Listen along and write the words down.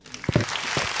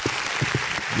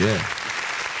Yeah.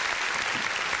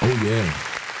 Oh, yeah.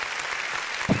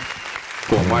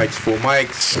 Full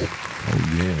mics. Oh,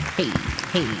 yeah.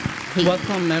 Hey.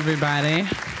 Welcome, everybody.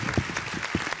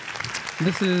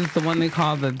 This is the one they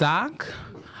call The Doc.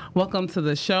 Welcome to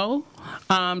the show.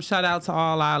 Shout out to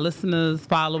all our listeners,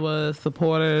 followers,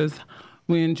 supporters.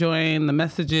 We're enjoying the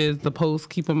messages, the posts.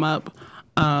 Keep them up.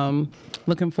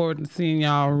 Looking forward to seeing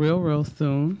y'all real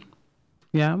soon.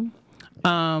 Yeah.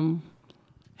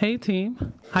 Hey,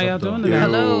 team. How y'all doing today?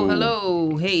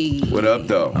 Hello. Hey. What up,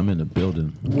 though? I'm in the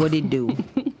building. What it do?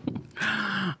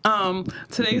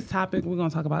 Today's topic, we're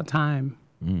going to talk about time.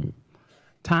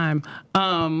 Time.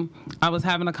 I was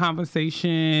having a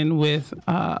conversation with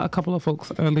a couple of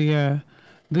folks earlier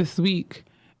this week,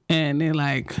 and they're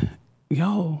like,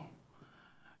 yo,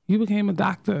 you became a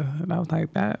doctor. And I was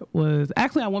like, I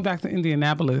went back to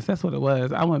Indianapolis. That's what it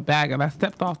was. I went back and I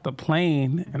stepped off the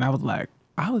plane, and I was like,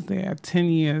 I was there 10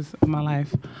 years of my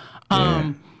life.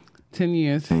 10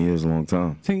 years. 10 years is a long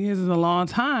time. 10 years is a long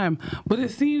time, but it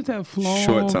seems to have flown.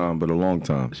 Short time, but a long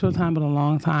time. Short time, but a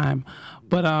long time.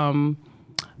 But, and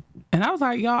I was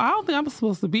like, y'all, I don't think I'm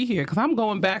supposed to be here, because I'm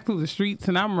going back through the streets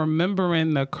and I'm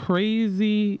remembering the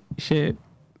crazy shit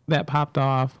that popped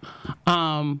off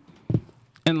in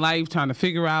life, trying to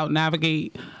figure out,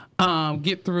 navigate,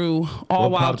 get through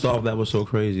all What popped off that was so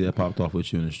crazy that popped off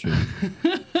with you in the street?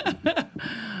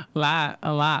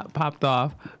 A lot popped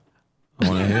off. I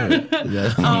want to hear it.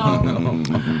 Yeah.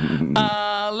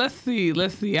 Let's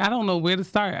see. I don't know where to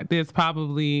start. There's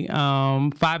probably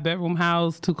 5-bedroom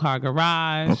house, 2-car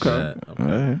garage. Okay. All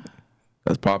right.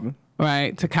 That's popping.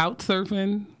 Right. To couch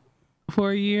surfing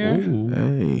for a year. Ooh.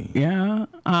 Hey. Yeah.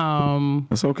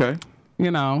 That's okay.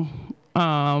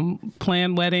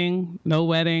 Planned wedding, no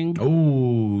wedding.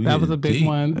 Ooh. That was a big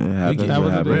one. That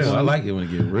was a big real. one. I like it when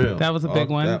it get real. That was a big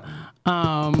one.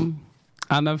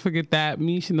 I'll never forget that.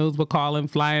 Me, she knows, we're calling,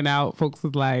 flying out. Folks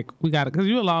was like, we got it. Because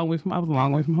I was a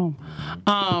long way from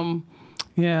home.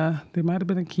 Yeah, there might have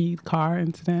been a keyed car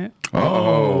incident.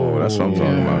 Oh, that's what I'm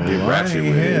talking about. Get ratchet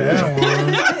with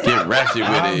it. Get ratchet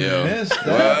with it, yo.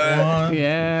 What?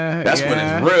 Yeah. That's when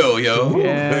it's real, yo.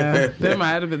 Yeah. There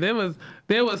might have been.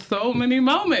 There was so many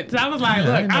moments. I was like,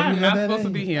 look, I'm not supposed to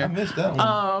be here. I missed that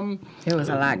one. There was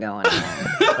a lot going on.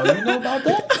 Oh, you know about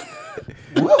that?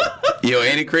 Yo,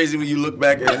 ain't it crazy when you look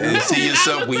back and see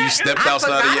yourself when you stepped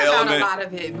outside of your element? I forgot about a lot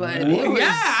of it, but it was,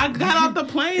 Yeah, I got off the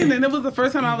plane, and it was the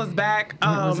first time I was back. it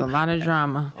was a lot of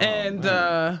drama. And,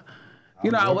 I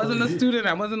wasn't a student.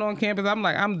 I wasn't on campus. I'm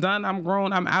like, I'm done. I'm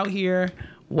grown. I'm out here.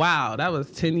 Wow, that was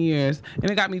 10 years.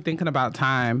 And it got me thinking about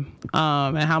time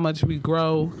and how much we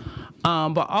grow,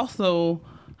 but also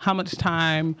how much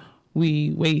time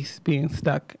we waste being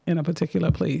stuck in a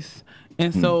particular place.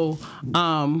 And so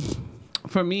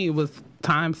for me, it was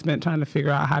time spent trying to figure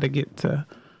out how to get to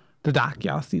the doc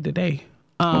y'all see today.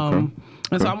 And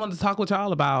so I wanted to talk with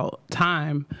y'all about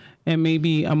time and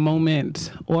maybe a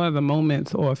moment or the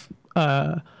moments or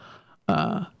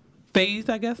phase,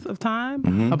 I guess, of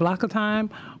time, a block of time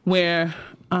where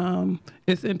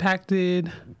it's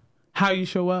impacted how you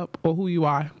show up or who you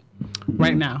are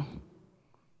right now.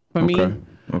 For me,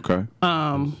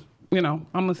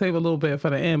 I'm going to save a little bit for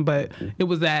the end, but it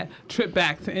was that trip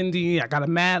back to Indy. I got a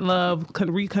mad love,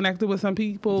 reconnected with some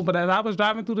people. But as I was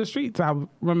driving through the streets, I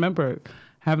remembered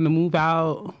having to move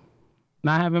out,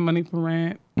 not having money for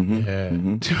rent. Yeah.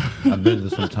 I've been to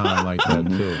some time like that,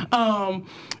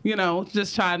 too.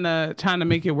 Just trying to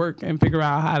make it work and figure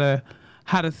out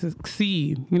how to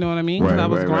succeed. You know what I mean? Because I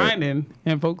was grinding,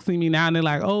 and folks see me now, and they're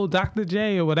like, oh, Dr.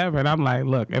 J or whatever. And I'm like,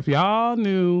 look, if y'all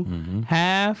knew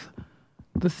half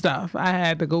the stuff I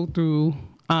had to go through,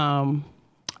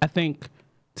 I think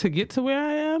to get to where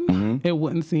I am, it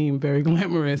wouldn't seem very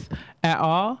glamorous at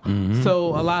all.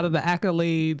 So a lot of the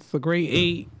accolades, the Grade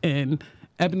 8 and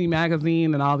Ebony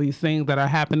Magazine and all these things that are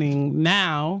happening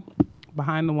now,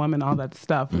 Behind the Woman, all that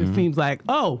stuff, it seems like,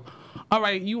 oh, all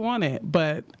right, you want it.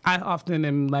 But I often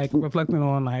am like reflecting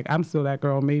on like, I'm still that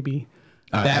girl, maybe.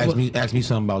 Ask me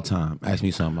something about time.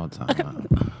 Okay.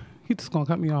 He's just gonna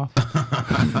cut me off.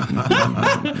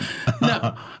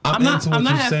 No, I'm not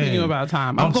asking you about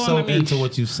time. I'm going so to Mish. into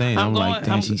what you're saying. I'm like,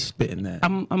 damn, she's spitting that.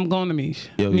 I'm going to Mish.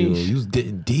 Yo, you was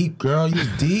getting deep, girl. You was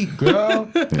deep, girl.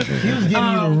 He was giving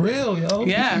you the real, yo.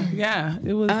 Yeah.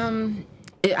 It was.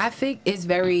 I think it's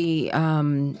very,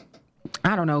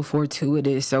 I don't know,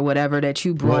 fortuitous or whatever that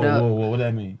you brought up. Whoa, what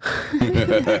that mean?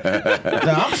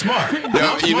 Nah, I'm smart.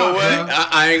 Yo, you know what?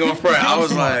 I ain't gonna front. I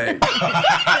was like,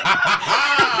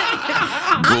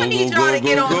 gonna need y'all to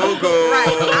get on.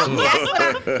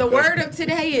 Right. The word of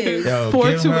today is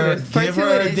fortuitous. Give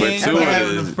her a ding for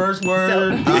having the first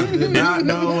word. I did not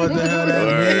know what the hell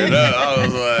that means. I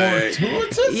was like,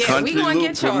 Fortuitous? Yeah, we gonna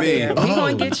get y'all there. We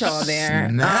gonna get y'all there.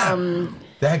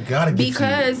 That gotta get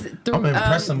because I'm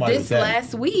impressed somebody this with that.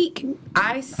 last week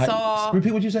I saw.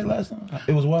 Repeat what you said last time.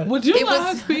 It was what? Would you It let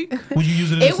was- her speak? Would you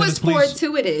use it in a It was sentence, please?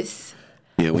 fortuitous.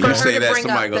 yeah, when For you her say to that, bring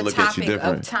somebody up gonna the look at you topic of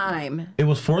different. time. It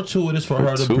was fortuitous for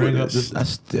her to bring up this. I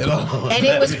still don't. And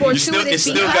it was It fortuitous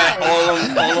still got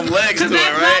because all them legs to it,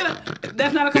 right?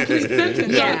 That's not a complete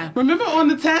sentence. Yeah. Remember on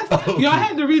the test, y'all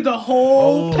had to read the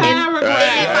whole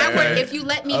paragraph. if you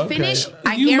let me finish,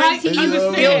 I You might guarantee you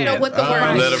understand. still know what the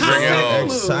word Let is. her bring it home.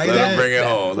 Excited. Let her bring it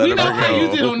home. Let We her know bring how you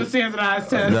it did home. on the standardized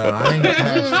test. No, I ain't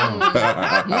passed.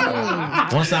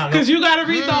 Once I Because you got to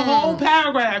read the whole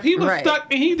paragraph. He was Right. stuck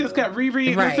and he just kept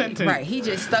rereading the Right, sentence. right. He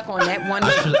just stuck on that one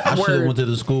I should have word. went to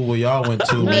the school where y'all went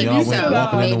to when Maybe y'all so. went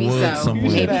walking in Maybe the woods so.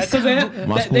 somewhere. Maybe Because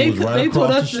My school they was right told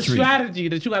across us the the street. strategy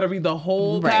that you got to read the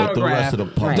whole Right. But the paragraph. rest of the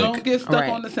public. Don't get stuck Right.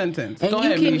 on the sentence. And Go you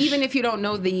ahead, can, Mish. even if you don't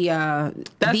know the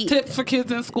That's tips for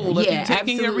kids in school. If Yeah, you're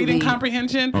taking your absolutely. reading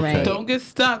comprehension, Right. don't get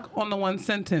stuck on the one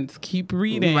sentence. Keep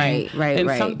reading. Right, And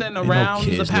right. something know around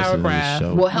kids the listen to this paragraph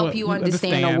show. will help you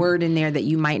understand a word in there that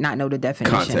you might not know the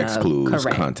definition Context of. clues.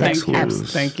 Correct. Context Thank you.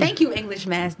 clues. Thank you. Thank you, English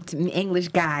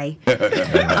guy.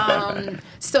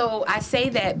 So I say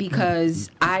that because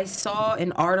I saw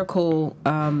an article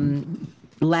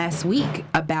last week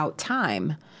about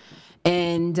time,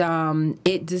 and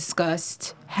it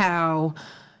discussed how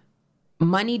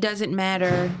money doesn't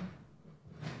matter.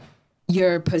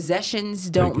 Your possessions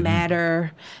don't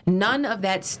matter. None of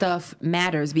that stuff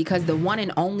matters because the one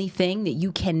and only thing that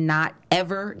you cannot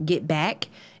ever get back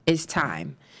is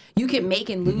time. You can make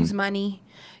and lose money.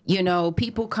 You know,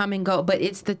 people come and go, but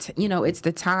it's it's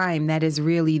the time that is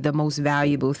really the most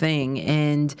valuable thing.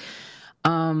 And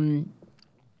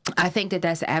I think that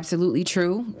that's absolutely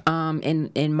true.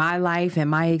 In my life and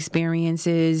my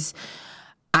experiences,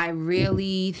 I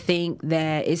really think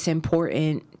that it's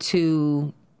important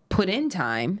to put in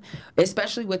time,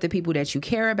 especially with the people that you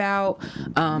care about.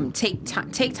 Take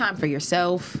time for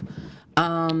yourself.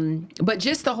 But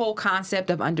just the whole concept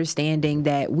of understanding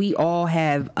that we all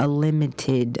have a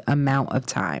limited amount of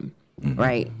time.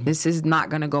 Right, this is not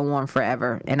going to go on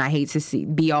forever, and I hate to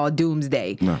be all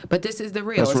doomsday, but this is the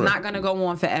real. It's not going to go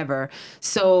on forever,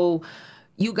 so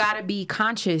you got to be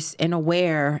conscious and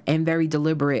aware and very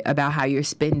deliberate about how you're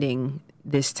spending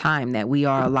this time that we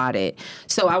are allotted.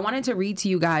 So I wanted to read to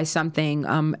you guys something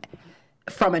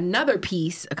from another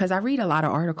piece, because I read a lot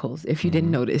of articles. If you didn't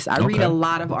notice, I read a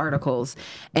lot of articles,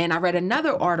 and I read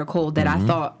another article that I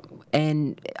thought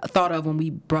of when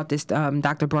we brought this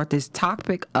doctor brought this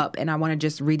topic up, and I want to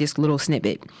just read this little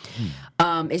snippet.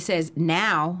 It says,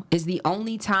 "Now is the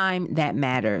only time that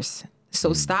matters.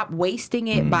 So stop wasting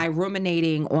it by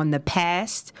ruminating on the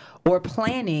past or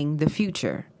planning the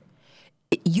future.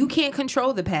 You can't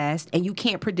control the past and you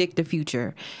can't predict the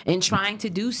future. And trying to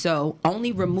do so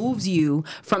only removes you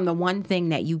from the one thing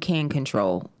that you can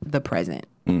control, the present."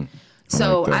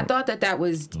 So I thought that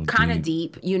was kind of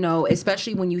deep, you know,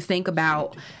 especially when you think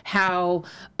about how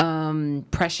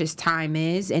precious time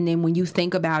is. And then when you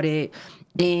think about it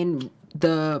in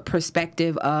the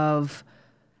perspective of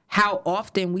how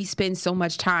often we spend so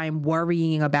much time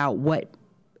worrying about what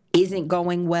isn't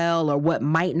going well or what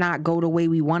might not go the way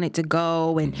we want it to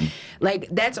go, and like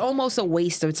that's almost a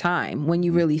waste of time when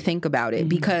you really think about it,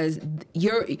 because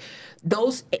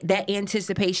that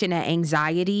anticipation, that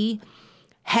anxiety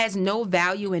has no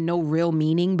value and no real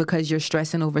meaning, because you're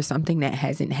stressing over something that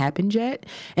hasn't happened yet,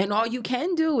 and all you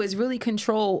can do is really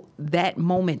control that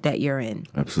moment that you're in.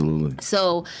 Absolutely.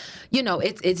 So, you know,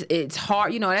 it's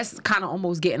hard. You know, that's kind of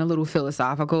almost getting a little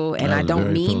philosophical, and I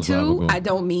don't mean to.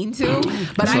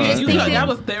 But I just think that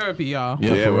was therapy, y'all.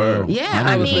 Yeah, word. Yeah,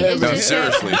 I mean, it's No, just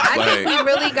seriously. I think we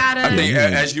really gotta. I think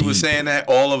as you were saying that,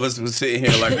 all of us were sitting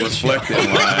here like reflecting,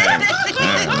 like,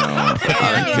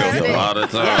 I killed a lot of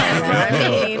time.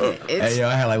 I mean, it's Hey, yo,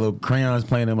 I had like little crayons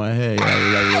playing in my head.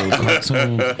 Like little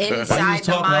cartoons. inside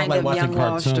the mind of Young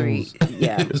Wall Street.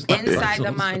 Yeah, It's like inside the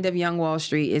cartoons. mind of Young Wall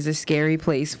Street is a scary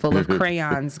place full of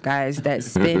crayons, guys, that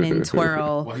spin and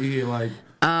twirl. Why you hear like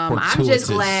I'm just fortuitous?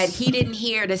 glad he didn't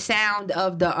hear the sound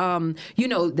of the you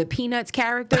know, the Peanuts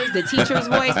characters, the teacher's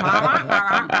voice.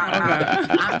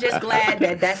 I'm just glad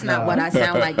that that's not what I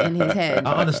sound like in his head.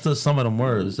 I understood some of them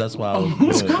words. That's why I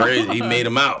was good. Crazy. He made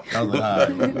him out. I was like,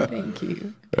 all right. Thank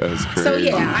you. That's crazy. So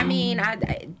yeah, I mean,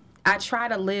 I try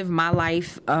to live my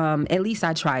life, at least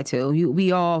I try to.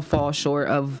 We all fall short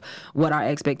of what our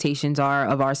expectations are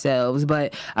of ourselves,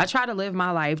 but I try to live my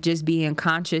life just being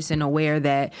conscious and aware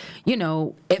that, you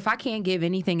know, if I can't give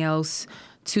anything else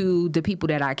to the people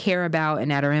that I care about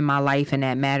and that are in my life and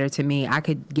that matter to me, I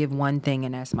could give one thing,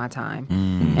 and that's my time.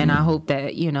 And I hope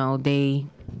that, you know, they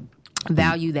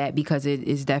value that, because it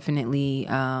is definitely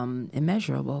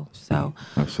immeasurable. So,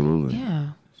 absolutely. Yeah,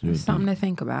 it's something to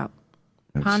think about.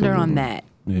 Absolutely. Ponder on that.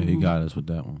 Yeah, he got us with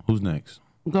that one. Who's next?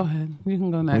 Go ahead. You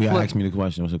can go next. You gotta ask me the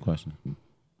question. What's the question?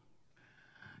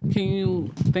 Can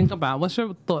you think about, what's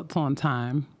your thoughts on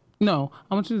time? No,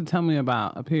 I want you to tell me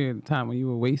about a period of time when you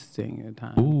were wasting your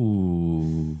time.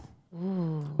 Ooh.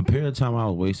 A period of time I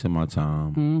was wasting my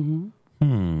time.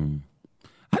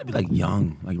 I'd be like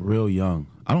young, like real young.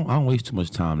 I don't waste too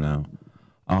much time now.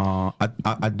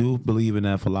 I do believe in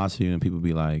that philosophy, and people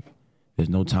be like, there's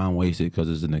no time wasted because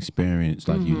it's an experience,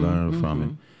 like you learn from it.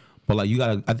 But like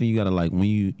I think you gotta like, when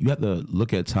you have to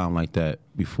look at time like that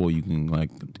before you can like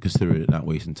consider it not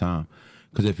wasting time.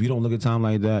 Because if you don't look at time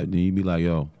like that, then you be like,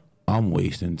 yo, I'm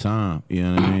wasting time. You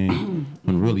know what I mean?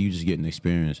 When really you just getting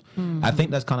experience. I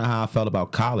think that's kind of how I felt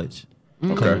about college.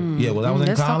 Okay. Yeah, well, I was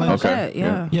in college. That,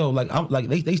 yeah. Yo, like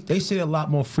they say it a lot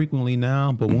more frequently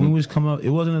now, but when we was coming up, it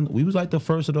wasn't. We was like the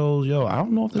first of those. Yo, I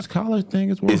don't know if this college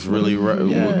thing is worth. It's really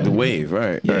the wave,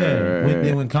 right? Yeah.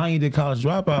 Right. When Kanye did College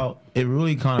Dropout, it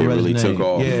really kind of resonated. really took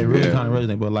off. Yeah, it really kind of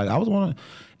resonated. But like, I was one of.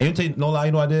 And you no lie,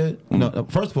 you know what I did? No,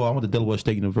 first of all, I went to Delaware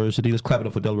State University. Let's clap it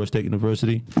up for Delaware State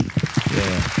University.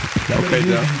 Yeah. Y'all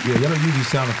don't use these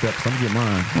sound effects. I'm gonna get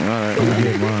mine. All right. I'm gonna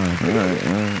get mine. All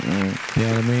right. You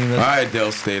know what I mean? All right,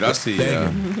 Del State. I see you.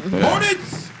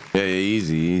 Hornets! Yeah,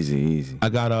 easy. I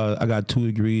got 2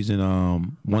 degrees in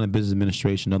one in business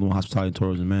administration, another one hospitality and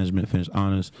tourism management, finished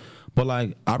honors. But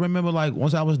like, I remember like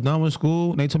once I was done with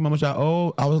school and they told me how much I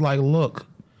owed, I was like, look,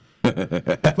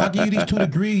 if I give you these 2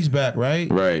 degrees back, right?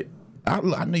 Right.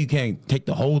 I know you can't take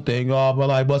the whole thing off, but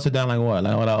like bust it down like what?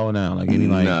 Like what I owe now? Like any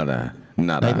like Nada.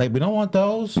 Like we don't want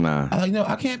those. Nah. I like no,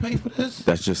 I can't pay for this.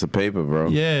 That's just a paper, bro.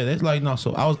 Yeah, that's like no.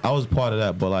 So I was part of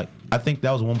that, but like I think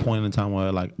that was one point in time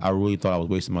where like I really thought I was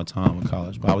wasting my time in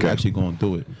college, but I was actually going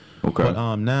through it. Okay.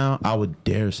 But now I would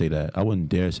dare say that. I wouldn't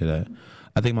dare say that.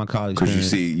 I think my college experience.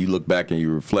 Because you look back and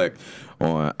you reflect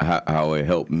on how it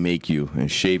helped make you and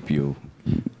shape you.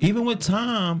 Even with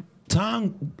time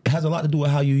has a lot to do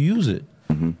with how you use it.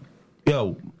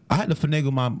 Yo, I had to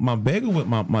finagle my bagel with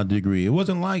my degree. It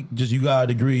wasn't like just you got a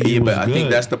degree. Yeah, but I good. think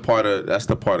that's the part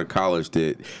of college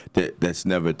that's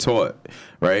never taught,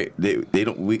 right? They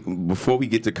don't. Before we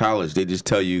get to college, they just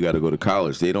tell you got to go to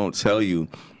college. They don't tell you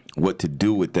what to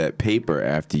do with that paper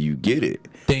after you get it.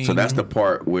 Ding. So that's the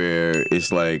part where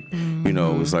it's like, you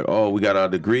know, it's like, oh, we got our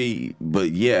degree, but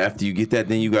yeah, after you get that,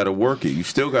 then you got to work it. You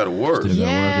still got to work.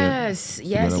 Yes.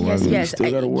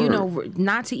 Still gotta work. You know,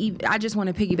 not to even. I just want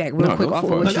to piggyback real quick off of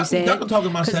what you said. Y'all can talk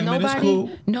in my segment. It's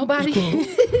cool. Nobody.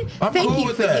 I'm Thank cool you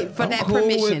with for that. for I'm that cool with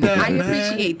permission. that, I man.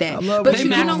 appreciate that. I love But what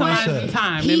you you know what? said.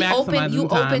 Time. You time.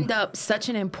 opened up such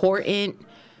an important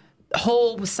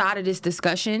whole side of this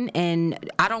discussion,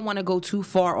 and I don't want to go too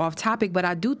far off topic, but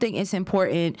I do think it's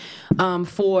important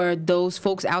for those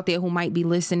folks out there who might be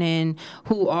listening,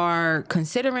 who are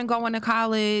considering going to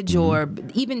college or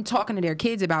even talking to their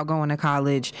kids about going to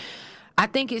college. I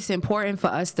think it's important for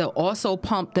us to also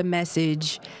pump the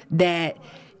message that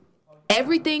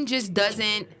everything just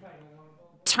doesn't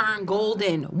turn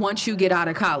golden once you get out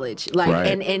of college. Like,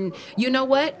 right. and you know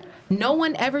what? No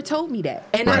one ever told me that.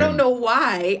 And I don't know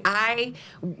why I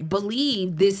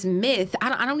believe this myth.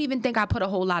 I don't even think I put a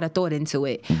whole lot of thought into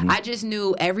it. I just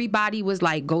knew everybody was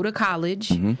like, go to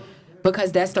college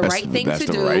because that's the right thing to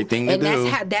do. Right thing to do.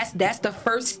 That's the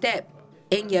first step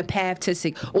in your path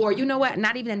to or you know what,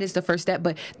 not even that is the first step,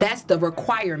 but that's the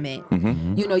requirement.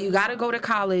 You know, you got to go to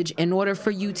college in order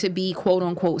for you to be quote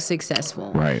unquote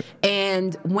successful. Right.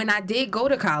 And when I did go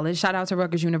to college, shout out to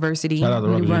Rutgers University, Shout out to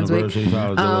New Rutgers Brunswick. University.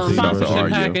 Shout out to Sponsorship RU.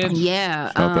 package.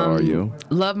 Yeah, Shout out to RU.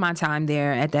 love my time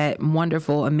there at that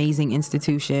wonderful, amazing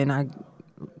institution. I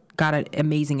got an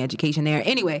amazing education there.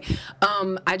 Anyway,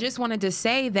 I just wanted to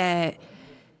say that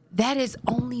is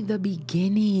only the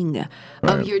beginning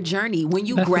of your journey. When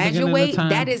you That's the beginning of the graduate, time.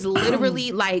 that is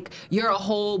literally like you're a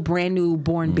whole brand new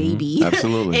born baby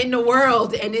Absolutely. in the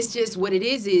world. And it's just what it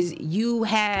is you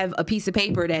have a piece of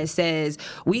paper that says,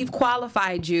 we've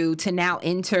qualified you to now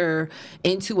enter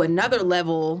into another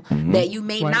level that you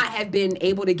may Right. not have been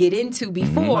able to get into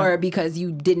before because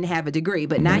you didn't have a degree.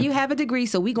 But now you have a degree,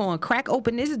 so we going to crack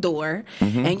open this door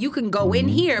and you can go in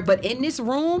here. But in this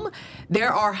room,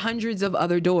 there are hundreds of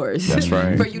other doors. doors. That's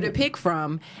right. For you to pick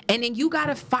from, and then you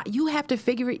have to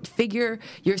figure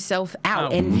yourself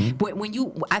out. And when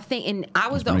you, I think, and I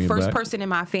was the bring it first back. person in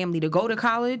my family to go to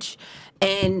college,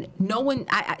 and no one,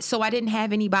 so I didn't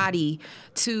have anybody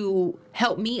to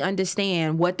help me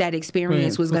understand what that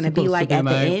experience was going to be like at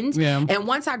the end. Yeah. And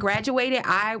once I graduated,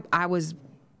 I was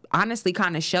honestly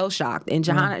kind of shell shocked. And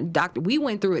Johanna, Doctor, we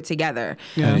went through it together.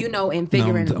 Yeah. You know, and No, I'm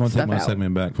figuring gonna take stuff my out.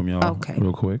 segment back from y'all Okay.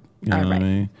 real quick. You know All what I right.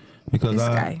 mean? Because This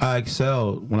I guy.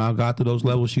 excelled when I got to those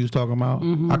levels she was talking about.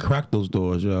 I cracked those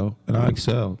doors, yo, and I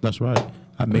excelled. That's right.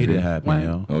 I made it happen, Right.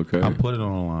 yo. Okay. I put it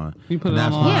on the line. You put And it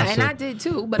on that's the why line. Yeah, and said- I did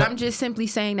too. But I'm just simply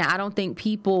saying that I don't think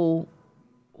people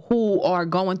who are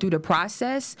going through the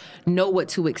process know what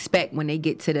to expect when they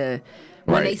get to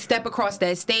when Right. they step across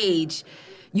that stage.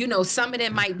 You know, some of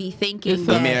them might be thinking It's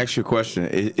that. Let me ask you a question.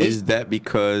 Is that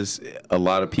because a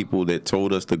lot of people that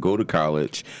told us to go to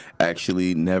college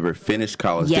actually never finished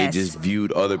college? Yes. They just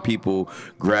viewed other people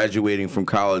graduating from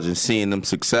college and seeing them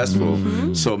successful.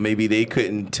 So maybe they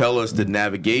couldn't tell us the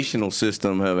navigational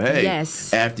system of, hey,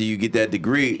 Yes. after you get that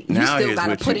degree, you now still here's got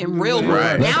what to put you in real work.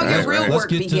 Right, Now your right, real right. work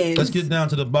begins. Let's get down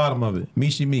to the bottom of it.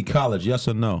 Me, college, yes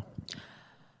or no?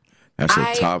 That's a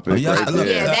I- topic Yeah, right look,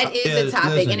 there. Yeah, that is the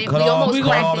topic, listen, and it, cut we all- almost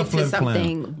cut all cracked the into flim-flam.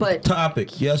 something. But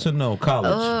Topic, yes or no,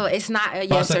 college. it's not a 5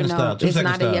 yes or second no. style, 2 It's second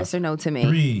not style. a yes or no to me.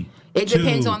 3, It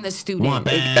depends 2, on the student. 1.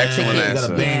 Bang. Excellent You gotta answer.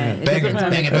 bang, Yeah, bang, it bang, depends on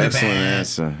bang, the bang, Excellent bang.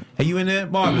 answer. Are you in there,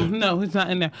 Marvin? No, he's not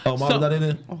in there. Oh, Marvin's not in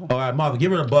there? All right, Marvin,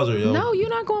 give her a buzzer, yo. No, you're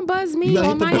not going to buzz You me gotta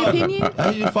on hit the my buzzer.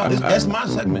 opinion. That's my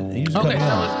segment. You just Okay, cut me so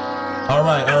off. All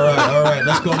right.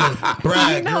 Let's go.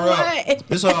 Bragg, You know you're up. what?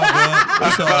 It's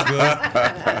all good.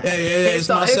 Hey, it's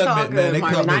my all segment, good, man. They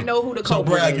Marvin. cut me. I know who the So,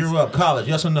 culprit Bragg, is. you're up. College,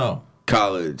 yes or no?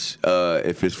 College,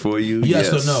 if it's for you, Yes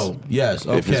yes. or no? Yes.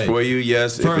 Okay. If it's for you,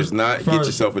 yes. If First- it's not, get first-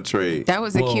 yourself a trade. That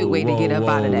was a Whoa, cute way to whoa, get up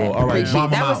out of whoa, that. whoa. All right, Appreciate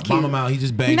bomb that him was out. cute. Bomb him out. He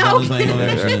just banged No. down his lane on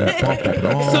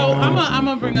that. So I'm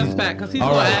gonna bring us back because he's All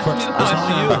gonna right, ask me the it's question.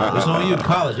 on you. It's on you.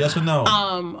 College, yes or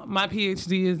no? My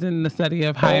PhD is in the study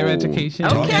of higher Oh, education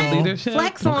okay. and leadership.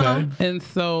 Flex on Okay. him. And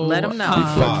so Let 'em know.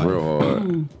 Five, Real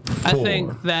hard. I 4,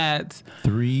 think that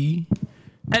 3,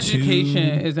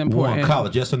 education 2, is important. 1.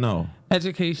 College, yes or no?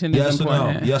 Education Yes is or no?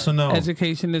 important. Yes or no?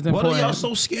 Education is What important. are y'all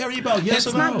so scary about? Yes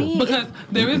It's or not no? being- Because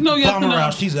there is no yes Bomb or her no.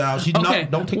 out. She's out. She Okay. no,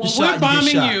 don't take Well, the we're shot. You bombing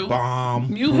get shot. you.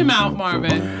 Bomb. Mute him out,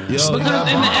 Marvin. Yo, Because you in got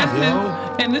the bombed,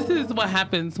 essence, and this is what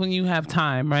happens when you have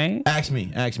time, right? Ask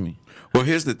me. Well,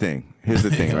 here's the thing,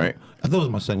 right? I thought it was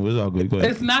my segment. It was all good. Go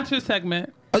ahead. It's not your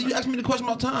segment. Oh, you asked me the question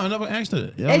about time. I never asked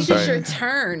it. You know It's what I'm just saying? your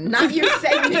turn, not your It's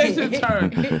your segment.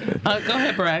 turn. Go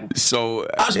ahead, Bragg. So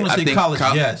I just want to say think college,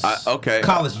 yes. okay.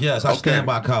 College, yes. I Okay. stand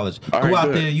by college. All Go right, out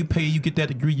good. there, you pay, you get that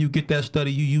degree, you get that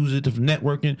study, you use it for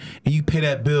networking, and you pay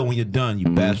that bill when you're done, you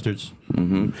bastards. I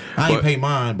ain't But- pay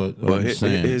mine, but I'm just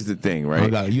saying. here's the thing, I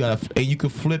right? you gotta, and you can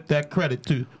flip that credit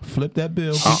too. Flip that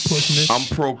bill, keep pushing it.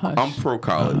 I'm pro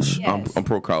college. Yes. I'm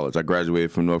pro college. I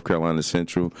graduated from North Carolina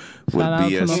Central with Shout out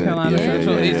to BS. North Carolina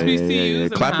Central, HBCUs in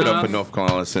the Clap it up house. for North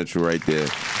Carolina Central right there.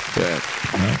 Yeah.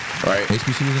 Right.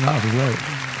 HBC is in the house, is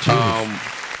right.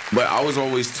 But I was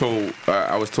always told,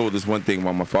 I was told this one thing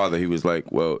by my father. He was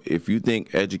like, well, if you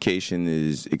think education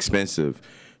is expensive,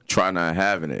 try not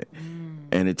having it.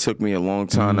 And it took me a long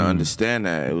time to understand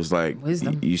that. It was like,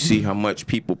 Wisdom. you see how much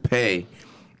people pay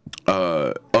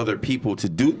other people to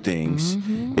do things.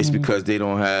 It's because they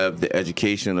don't have the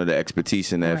education or the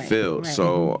expertise in that Right, field. right.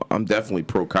 So I'm definitely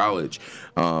pro college.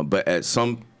 But at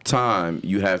some time,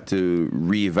 you have to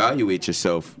reevaluate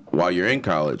yourself while you're in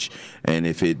college. And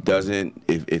if it doesn't,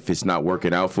 if it's not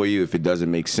working out for you, if it doesn't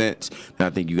make sense, then I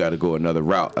think you got to go another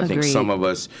route. I think Agreed. some of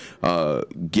us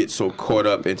get so caught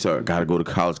up into gotta go to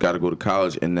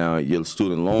college, and now your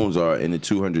student loans are in the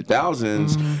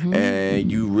 200,000s,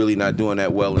 and you really not doing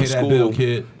that well Pay in that school. bill,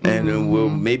 kid. And then, well,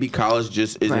 maybe college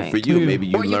just isn't Right. for you. Maybe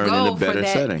you Or you learn in go a for better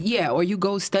that, setting. yeah. Or you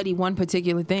go study one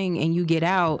particular thing and you get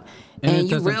out And it and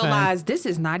you doesn't pay. realize this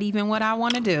is not even what I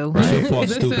want to do. It's your fault,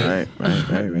 This stupid. is-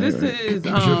 Right. This is, It's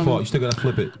your fault. You still gotta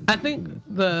flip it. I think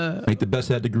the Make the best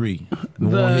of that degree. We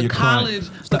The wanna hear you crying. college-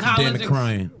 Stop the damn college it ex-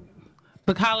 crying.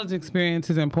 the college experience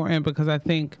is important because I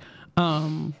think,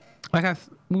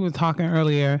 we were talking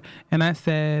earlier, and I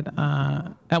said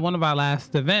at one of our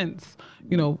last events,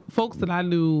 folks that I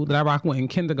knew that I rock with in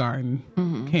kindergarten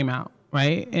came out,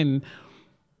 right? And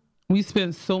we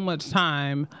spent so much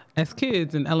time as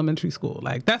kids in elementary school.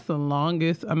 Like, that's the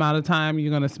longest amount of time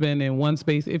you're going to spend in one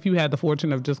space if you had the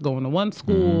fortune of just going to one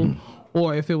school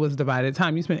or if it was divided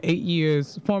time. You spent 8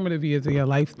 years, formative years of your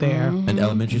life there. In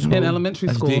elementary school. In elementary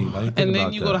That's school. deep. I didn't think And then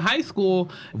about you that. go to high school,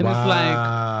 and it's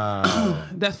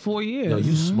like, that's 4 years. Yo,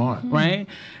 you smart. Right?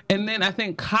 And then I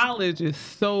think college is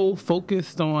so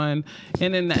focused on,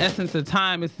 and in the essence of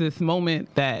time, it's this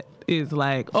moment that is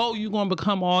like, oh, you're going to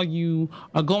become all you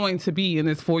are going to be in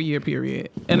this 4-year period.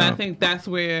 And I think that's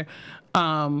where,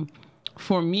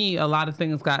 for me, a lot of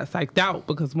things got psyched out,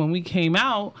 because when we came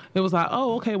out, it was like,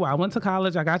 oh, okay, well, I went to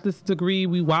college, I got this degree,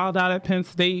 we wilded out at Penn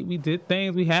State, we did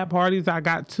things, we had parties, I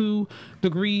got 2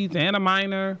 degrees and a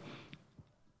minor,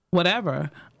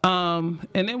 whatever. And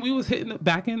then we was hitting it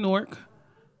back in Newark,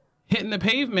 hitting the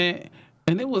pavement,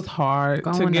 and it was hard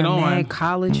to get on. mad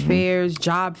college fairs,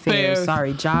 job fairs.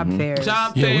 Fairs. Job fairs.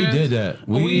 Job Yeah, we fairs. did that.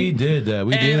 We did that.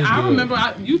 We did. And I do it.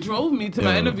 remember you drove me to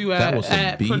my Yo, interview that was some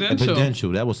at B-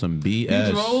 Prudential. That was some BS.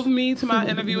 You drove me to my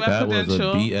interview at That was a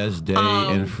Prudential. BS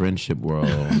day in friendship world.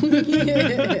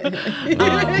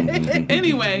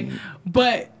 Anyway,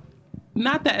 but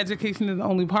not that education is the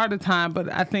only part of time, but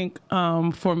I think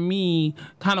for me,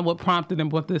 kind of what prompted and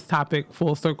brought this topic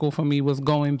full circle for me was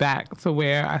going back to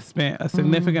where I spent a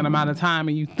significant amount of time.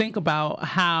 And you think about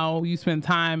how you spend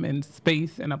time in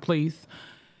space and a place,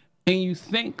 and you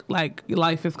think like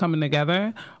life is coming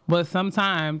together, but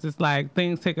sometimes it's like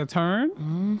things take a turn,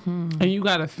 and you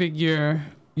got to figure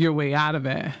your way out of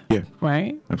it. Yeah.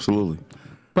 Right? Absolutely.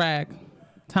 Bragg,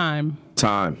 time.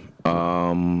 Time.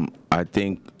 I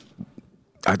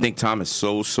think time is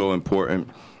so important.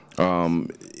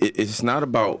 It's not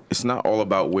all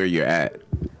about where you're at,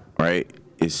 right?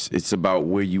 It's about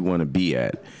where you want to be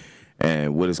at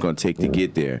and what it's going to take to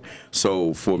get there.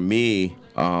 So for me,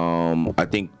 I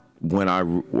think when I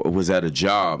was at a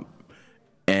job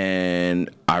and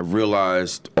I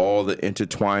realized all the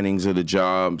intertwinings of the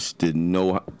jobs, the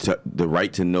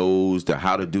right to knows, the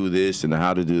how to do this and the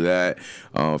how to do that,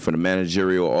 from the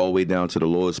managerial all the way down to the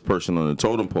lowest person on the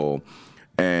totem pole.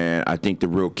 And I think the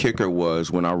real kicker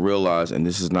was when I realized, and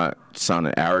this is not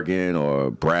sounding arrogant or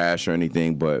brash or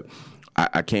anything, but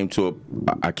I came to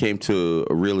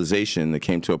a realization, that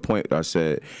came to a point where I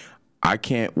said, I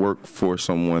can't work for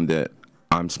someone that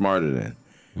I'm smarter than.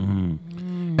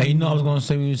 Mm-hmm. Hey, you know, I was gonna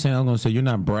say when you were saying, I was gonna say you're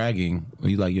not bragging.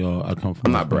 You like, yo, I come from.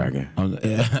 I'm not bragging. Yeah. You know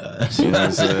what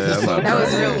I'm saying? I'm not That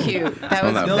was bragging. real cute. That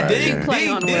was not a bragging. big play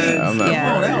on words. I'm not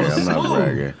Yeah. bragging. I'm not smooth.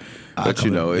 bragging. But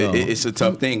you know, yo. it's a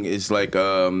tough thing. It's like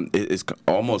it's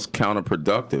almost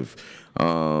counterproductive.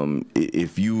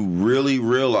 If you really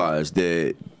realize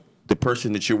that the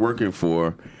person that you're working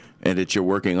for and that you're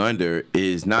working under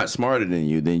is not smarter than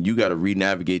you, then you got to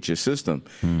re-navigate your system.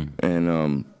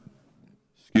 And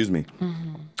excuse me.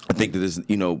 I think that this,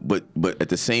 you know, but at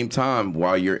the same time,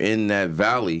 while you're in that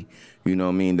valley, you know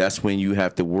what I mean, that's when you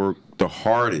have to work the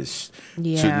hardest to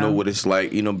Yeah. know what it's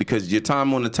like, you know, because your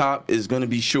time on the top is going to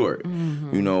be short,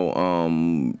 you know,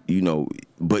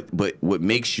 but what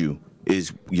makes you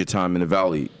is your time in the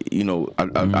valley. You know,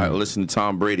 I listened to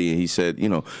Tom Brady and he said, you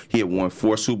know, he had won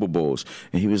 4 Super Bowls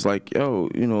and he was like, yo,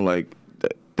 you know, like,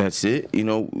 that's it. You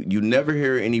know, you never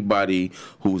hear anybody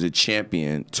who's a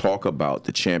champion talk about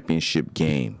the championship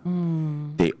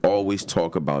game. They always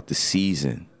talk about the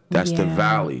season. That's the Yeah.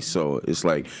 valley. So it's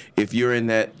like, if you're in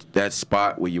that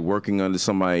spot where you're working under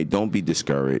somebody, don't be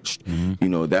discouraged. You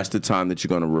know, that's the time that you're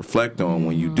going to reflect on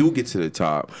when you do get to the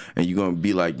top, and you're going to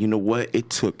be like, you know what? It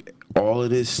took all of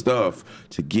this stuff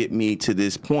to get me to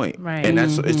this point. Right. And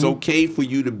that's it's okay for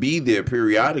you to be there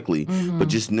periodically, but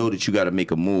just know that you got to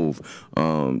make a move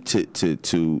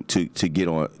to get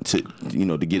on, to, you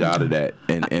know, to get out of that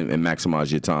and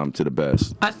maximize your time to the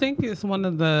best. I think it's one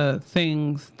of the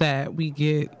things that we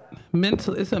get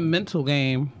mental. It's a mental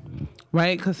game,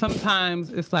 right? Because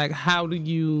sometimes it's like, how do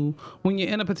you, when you're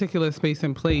in a particular space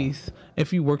and place,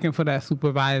 if you're working for that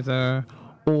supervisor,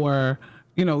 or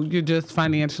you know, you're just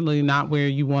financially not where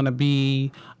you want to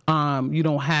be. You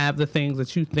don't have the things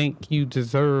that you think you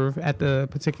deserve at the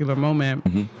particular moment.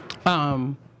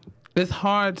 It's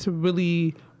hard to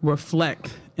really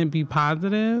reflect and be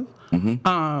positive.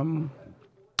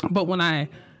 But when I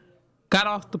got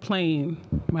off the plane,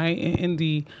 right, in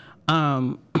Indy,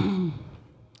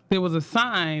 there was a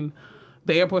sign,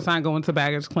 the airport sign going to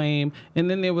baggage claim, and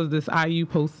then there was this IU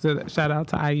poster, shout out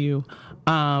to IU,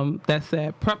 that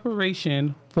said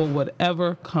preparation for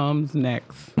whatever comes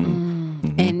next.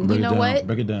 And you know what?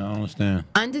 Break it down. I don't understand.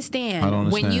 Understand I don't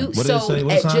when understand. you What did it say?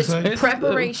 What did the sign just say? It's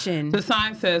preparation. The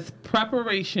sign says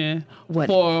preparation What-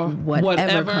 for whatever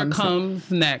whatever comes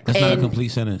comes next. That's not a And- complete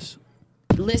sentence.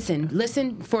 Listen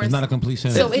for It's not a complete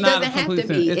sentence. So It's it not doesn't a have to complete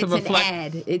be. sentence. It's an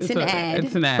ad. It's an ad.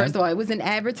 It's an ad. First of all, it was an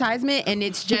advertisement, and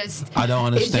it's just. I don't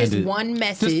understand It's just it. one Just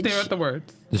message. stare at the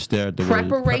words.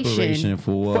 preparation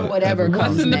for whatever What's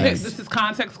comes in the next. This is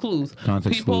context clues.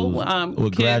 Context People,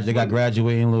 clues. kids, They got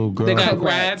graduating little girls. they got Correct.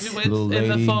 graduates Little in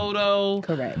the lady. photo.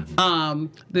 Correct.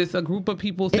 There's a group of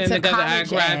people It's standing a together at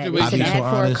college ad. graduation. I'll be It's an so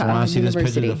ad for a honest. When I see this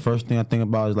picture, university. the first thing I think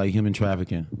about is like human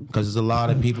trafficking, because there's a lot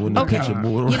of people in the Okay, picture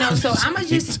moving you know, around so the I'm gonna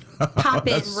street. just pop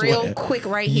in I real swear. quick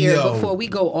right here Yo, before we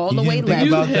go all the you way didn't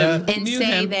think left about Mute him. that? and Mute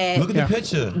say him. that. Look at the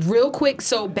picture. Real quick,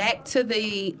 so back to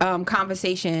the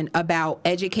conversation about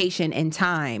education and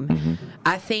time.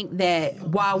 I think that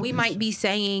while we might be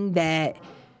saying that,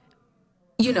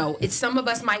 you know, it's some of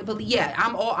us might believe, yeah,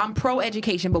 I'm pro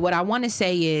education, but what I want to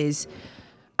say is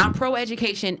I'm pro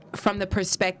education from the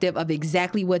perspective of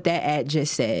exactly what that ad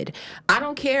just said. I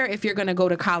don't care if you're going to go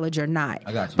to college or not.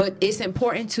 I got you. But it's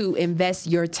important to invest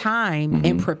your time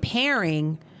in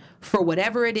preparing for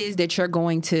whatever it is that you're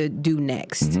going to do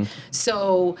next.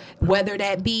 So whether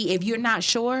that be if you're not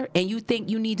sure and you think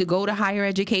you need to go to higher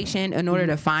education in order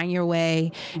to find your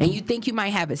way, and you think you might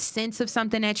have a sense of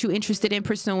something that you're interested in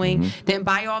pursuing, then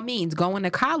by all means, going to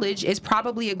college is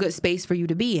probably a good space for you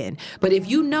to be in. But if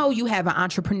you know you have an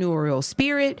entrepreneurial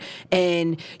spirit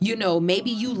and you know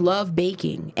maybe you love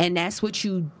baking and that's what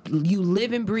you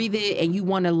live and breathe it and you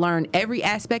want to learn every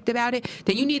aspect about it,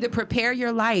 then you need to prepare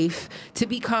your life to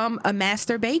become a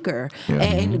master baker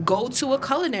and go to a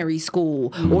culinary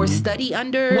school or study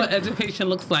under What education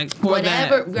looks like for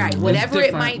whatever that. right whatever it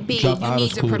different. might be. Drop You out of need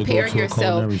to school to go prepare to a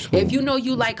culinary yourself. school. If you know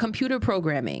you like computer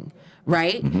programming,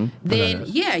 right, then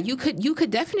yeah, you could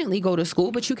definitely go to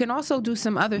school, but you can also do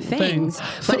some other things.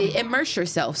 But immerse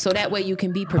yourself so that way you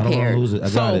can be I don't want prepared. to lose it. I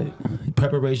got So- it.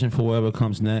 Preparation for whatever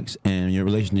comes next, and your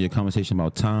relation to your conversation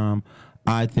about time.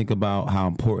 I think about how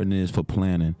important it is for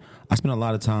planning. I spend a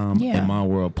lot of time in my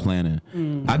world planning.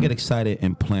 I get excited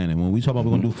in planning. When we talk about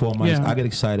we're gonna do 4 months, Yeah. I get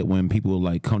excited when people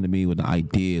like come to me with the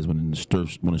ideas when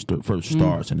it first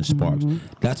starts and it sparks.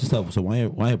 That's the stuff. So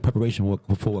when I have preparation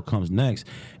before what comes next,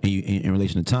 and you in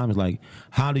relation to time, is like,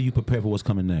 how do you prepare for what's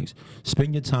coming next?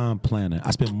 Spend your time planning.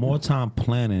 I spend more time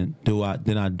planning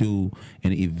than I do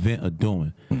in an event of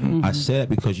doing. I say that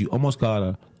because you almost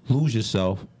gotta lose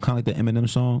yourself, kind of like the Eminem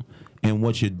song, in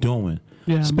what you're doing.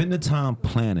 Yeah. Spend the time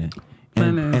planning.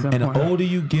 Planning is And the important. older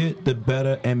you get, the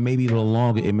better, and maybe the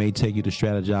longer it may take you to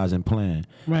strategize and plan.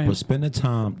 Right. But spend the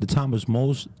time. The time is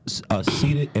most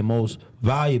seated and most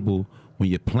valuable when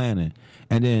you're planning.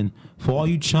 And then for all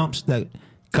you chumps that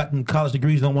got in college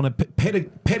degrees don't want to pay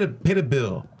the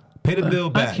bill. Pay the bill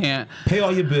back. can't. Pay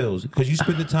all your bills because you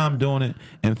spend the time doing it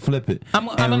and flip it. I'm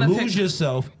and gonna lose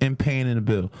yourself in paying in the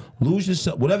bill. Lose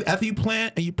yourself. Whatever. After you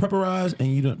plan and you preparize and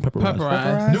you don't preparize.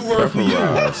 Pepperize. New word for you.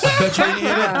 Pepperize. I bet you ain't hear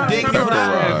that. Ding for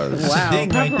that. Pepperize. It's a ding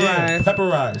right there. Pepperize.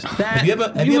 Pepperize. That, Have you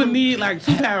you would ever need like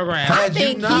 2 paragraphs. I had you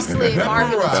think he not slid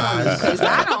Marvin the memorized? tongue because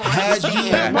I don't Had you-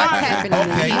 understand what's happening in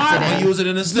Okay, here I'm today. gonna use it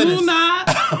in a sentence. Do not.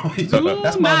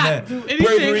 That's my not man. do anything.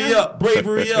 Bravery up.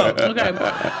 Bravery up. Okay.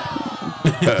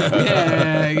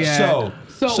 yeah.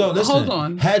 So listen, hold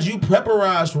on. Had you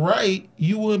preparized right,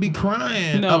 you wouldn't be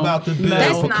crying No. about the bill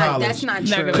That's for not- college. that's not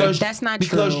true. Negative. That's not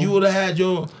because true. you would have had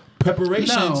your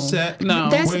preparation No. set. No.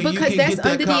 That's where you because can that's get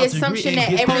that under the college degree assumption and that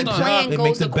get every that job plan and make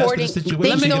goes the best of the according. situation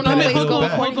Things and don't pay that always bill go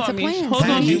back. according to Hold on, plans. hold on.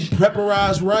 Had you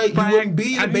preparized right, you Brian, wouldn't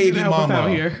be I the need you to baby help us mama. out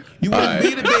here. You wouldn't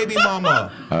be the baby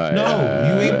mama. No,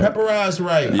 you ain't preparized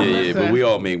right. Yeah, but we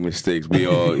all make mistakes. We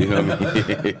all, you know what I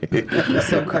mean?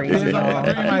 So crazy. There's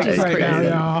only 3 mics Just right now, crazy.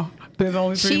 y'all. There's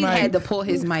only 3 She mics. had to pull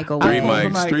his mic Three away.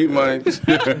 mics, 3 mics.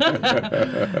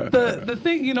 The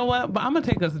thing, you know what? But I'm gonna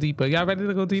take us deeper. Y'all ready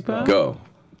to go deeper? Go.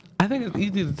 I think it's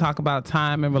easy to talk about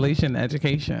time in relation to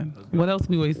education. What else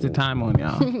we wasted time on,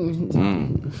 y'all?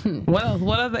 What else?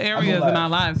 What other areas in our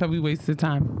lives have we wasted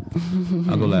time?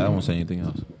 I'll go last. I won't say anything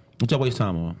else. What y'all waste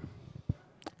time on?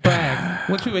 Brad,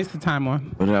 what you wasted time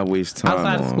on What did I waste time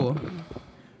outside of on?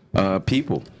 school?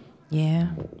 People. Yeah,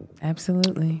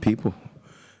 absolutely. People.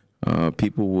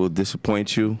 People will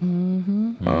disappoint you.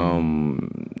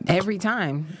 Every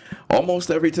time.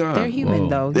 Almost every time. They're human,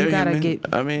 though. They're You gotta human.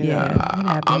 get. I mean, yeah, it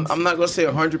I'm happens. not gonna say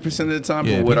 100% of the time,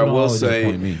 Yeah, but what I people will always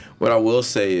disappoint say, me. what I will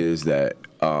say is that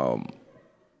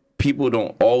people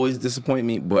don't always disappoint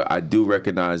me, but I do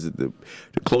recognize that the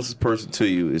closest person to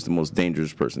you is the most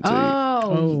dangerous person to you.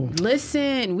 Oh,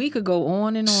 listen, we could go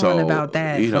on and on So about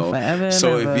that you for know, forever and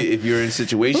so ever. if you're in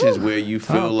situations where you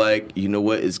feel Oh. like you know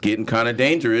what, it's getting kind of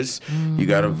dangerous, you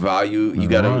gotta value, you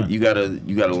Gotta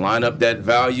gotta line up that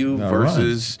value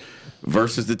Gotta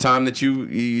versus the time that you're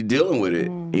dealing with it,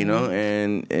 you know,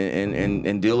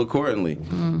 and deal accordingly.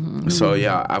 So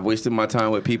yeah, I've wasted my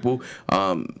time with people.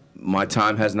 my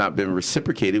time has not been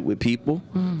reciprocated with people.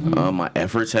 My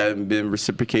efforts haven't been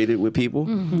reciprocated with people.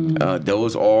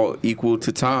 Those all equal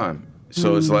to time.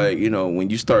 So it's like, when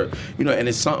you start, and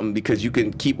it's something because you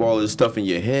can keep all this stuff in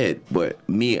your head. But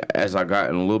me, as I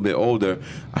gotten a little bit older,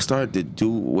 I started to do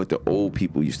what the old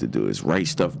people used to do, is write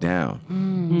stuff down.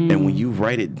 And when you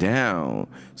write it down,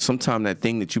 sometimes that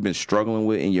thing that you've been struggling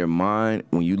with in your mind,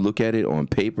 when you look at it on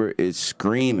paper, it's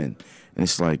screaming. And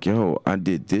it's like, yo, I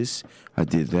did this, I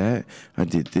did that, I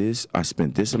did this, I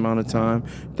spent this amount of time,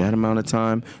 that amount of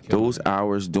time, those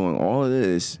hours doing all of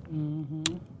this.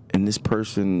 And this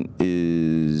person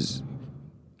is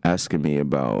asking me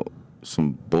about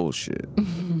some bullshit.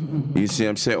 You see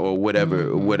what I'm saying? Or whatever,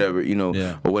 or whatever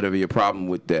your problem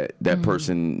with that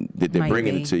person that they're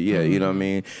bringing it to. Yeah, you know what I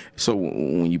mean? So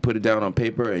when you put it down on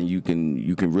paper and you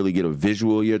can really get a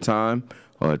visual of your time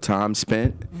or time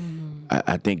spent,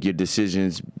 I think your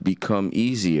decisions become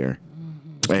easier.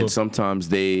 And sometimes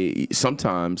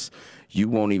you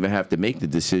won't even have to make the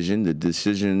decision. The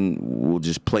decision will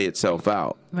just play itself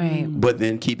out. Right. But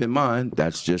then keep in mind,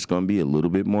 that's just going to be a little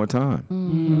bit more time.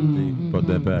 Brought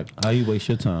that back. How you waste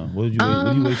your time? What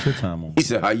do you waste your time on? He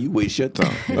said, how you waste your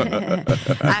time?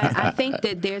 I think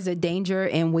that there's a danger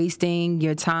in wasting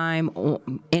your time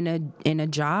in a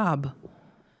job.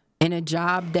 In a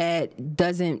job that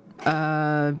doesn't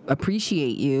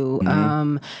appreciate you.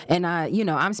 And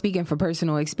I'm speaking for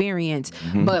personal experience,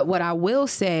 but what I will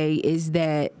say is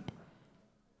that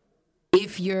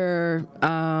if you're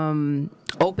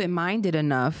open-minded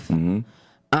enough,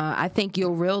 I think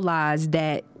you'll realize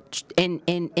that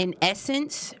in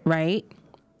essence, right?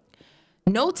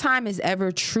 No time is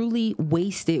ever truly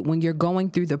wasted when you're going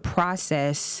through the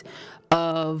process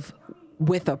of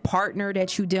with a partner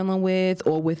that you're dealing with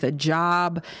or with a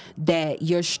job that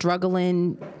you're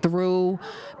struggling through,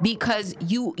 because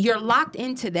you're locked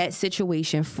into that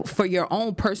situation for your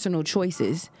own personal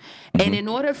choices. And in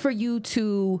order for you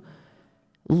to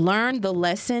learn the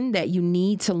lesson that you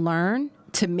need to learn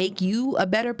to make you a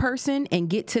better person and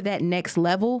get to that next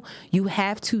level, you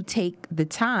have to take the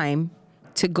time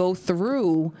to go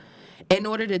through in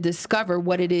order to discover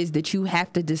what it is that you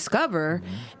have to discover.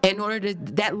 In order to,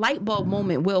 that light bulb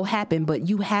moment will happen, but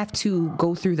you have to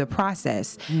go through the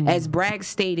process. As Bragg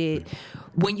stated,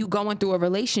 when you going through a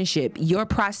relationship, your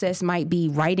process might be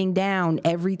writing down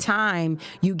every time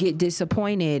you get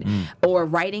disappointed, or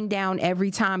writing down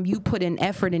every time you put in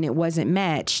effort and it wasn't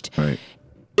matched. Right.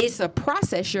 It's a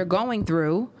process you're going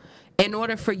through in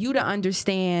order for you to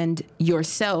understand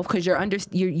yourself, because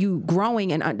you're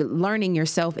growing and learning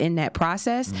yourself in that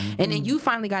process. And then you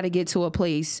finally got to get to a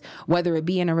place, whether it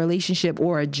be in a relationship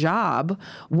or a job,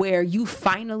 where you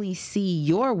finally see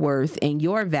your worth and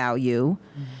your value.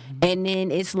 And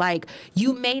then it's like,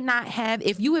 you may not have,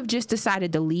 if you have just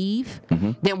decided to leave,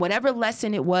 then whatever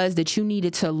lesson it was that you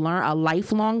needed to learn, a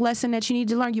lifelong lesson that you need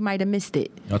to learn, you might have missed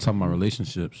it. Y'all talking about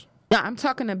relationships. No, I'm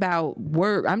talking about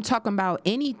work. I'm talking about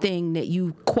anything that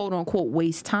you quote unquote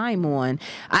waste time on.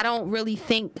 I don't really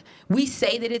think, we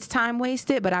say that it's time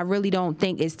wasted, but I really don't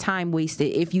think it's time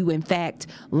wasted if you in fact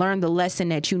learn the lesson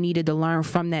that you needed to learn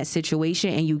from that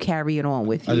situation and you carry it on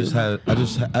with you. I just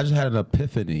had an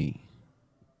epiphany.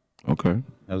 Okay.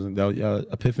 That was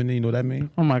epiphany. You know what that means?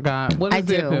 Oh my God! What is I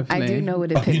do. epiphany? I do know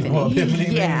what epiphany. You know what epiphany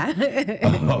means? Yeah.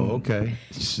 Oh, okay.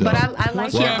 So, But I like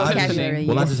What's your your epiphany? vocabulary.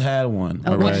 I just had one.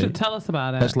 All What right. should tell us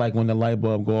about it? That's like when the light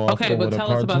bulb go off. Okay, over but the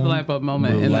tell us about the cartoon, light bulb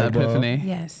moment in the light bulb, epiphany.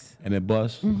 Yes. and it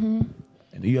busts. And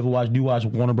do you watch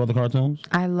Warner Brother cartoons?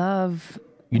 I love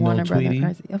You know Warner Brother Tweety?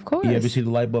 cartoons. Of course. You ever see the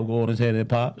light bulb go on his head and it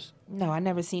pops? No, I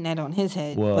never seen that on his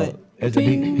head. Well, but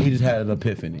he just had an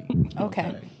epiphany.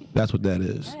 okay. That's what that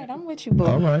is. All right, I'm with you, boo.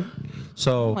 All right.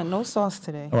 So, I want no sauce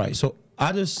today. all right. So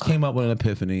I just came up with an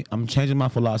epiphany. I'm changing my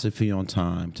philosophy on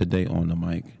time today on the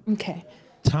mic. Okay.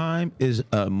 Time is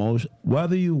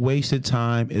whether you wasted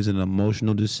time is an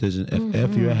emotional decision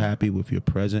if you're happy with your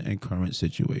present and current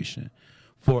situation.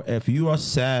 For if you are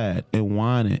sad and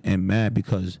whining and mad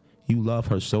because you love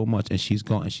her so much and she's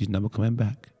gone and she's never coming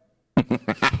back.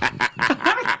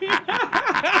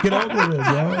 Get over it,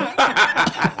 bro.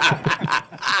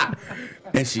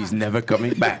 And she's never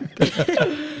coming back.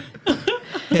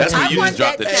 That's when I you want just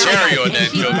dropped the that sound, cherry on and that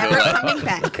she's joke. never Like, coming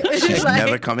back. she's Like,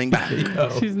 never coming back.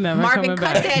 She's never Marvin, coming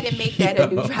cut back. that and make that a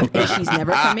new drop. And she's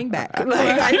never coming back.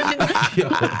 Like, I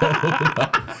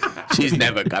She's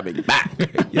never coming back.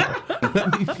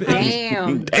 Let me just, finish.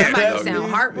 damn. Somebody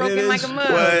sound heartbroken like a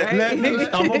mug. What?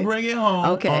 Right? I'm gonna bring it home.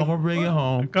 Okay. I'm gonna bring it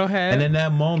home. Go ahead. And in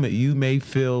that moment, you may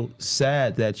feel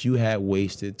sad that you had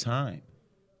wasted time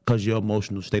because your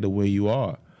emotional state of where you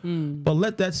are. But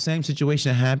let that same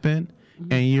situation happen,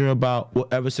 and you're about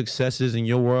whatever success is in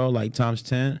your world, like times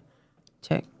 10.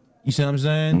 Check. You see what I'm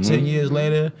saying? 10 years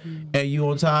later, and you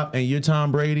on top, and you're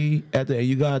Tom Brady and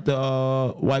you got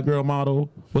the white girl model.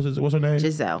 What's her name?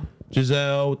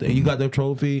 Giselle, and you got the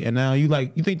trophy, and now you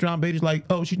think John Brady's like,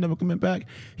 oh, she's never coming back.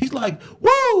 He's like,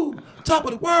 woo, top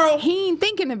of the world. He ain't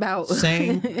thinking about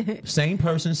same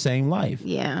person, same life.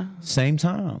 Yeah. Same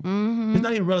time. It's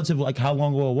not even relative like how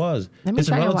long ago it was. Let me It's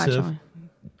try your relative. watch on.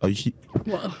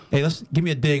 Oh, hey, let's give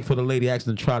me a dig for the lady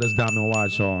asking to try this diamond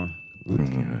watch on.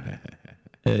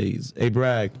 Hey,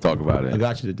 Bragg. Talk about it. I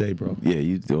got you today, bro. Yeah,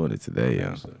 you doing it today,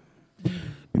 yeah.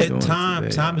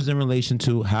 Time is in relation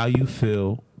to how you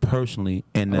feel personally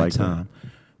in that like time.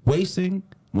 Wasting,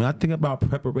 when I think about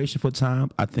preparation for time,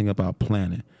 I think about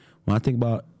planning. When I think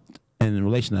about in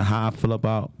relation to how I feel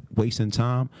about wasting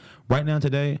time, right now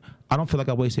today, I don't feel like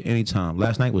I wasted any time.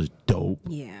 Last night was dope.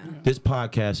 Yeah. This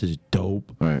podcast is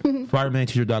dope. Right.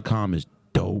 FiremanTeacher.com is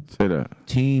dope. Say that.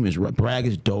 Team is Bragg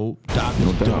is dope. Doc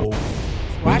is doubt. dope.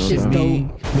 Watch is Me,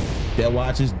 dope. That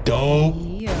watch is dope.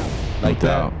 Yeah. Like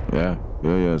that.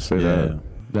 Yeah. Say Yeah, that.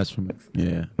 that's from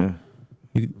yeah. Yeah.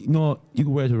 You know what? You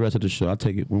can wear it to the rest of the show. I'll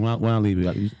take it when I leave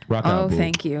it. You rock out. Oh, boo.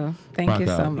 thank you. Thank Rock you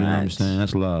out, so You know what I'm much. saying?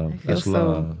 That's love. feel That's so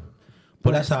love.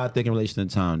 But that's how I think in relation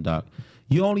to time, Doc.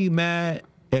 You only mad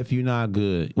if you're not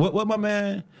good. What my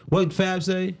man? What Fab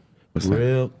say? What's that?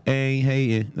 Real ain't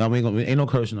hating. No, ain't no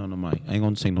cursing on the mic. I ain't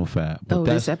gonna say no Fab. But Oh,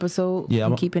 that's- this episode, yeah,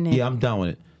 I'm keeping it. Yeah, I'm done with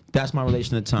it. That's my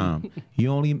relation to time. You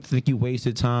only think you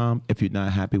wasted time if you're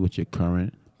not happy with your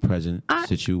current present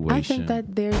situation. I think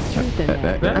that there's truth in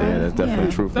that. That's definitely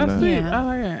yeah. truth in That's that. sweet. Yeah. I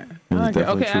like it. I There's like it. definitely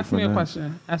Okay, truth ask me in a that.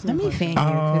 question. Ask me Let a me question. fan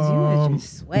you because you was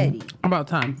just sweaty. About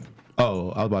time. Oh,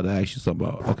 I was about to ask you something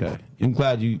about. Okay, I'm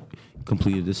glad you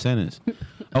completed the sentence.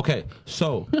 Okay,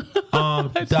 so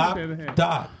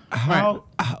Doc,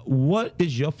 what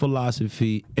is your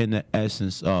philosophy in the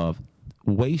essence of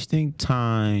wasting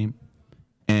time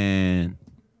and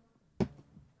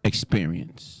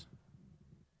experience?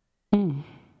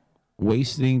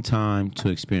 Wasting time to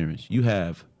experience. You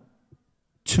have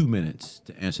 2 minutes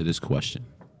to answer this question.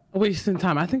 Wasting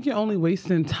time. I think you're only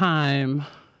wasting time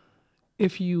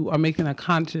if you are making a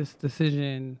conscious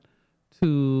decision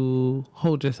to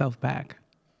hold yourself back.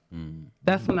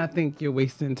 That's when I think you're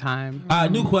wasting time. All right,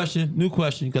 new question.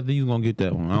 Because I think you're going to get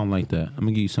that one. I don't like that. I'm going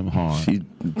to give you something hard.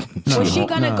 Was she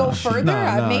gonna go further?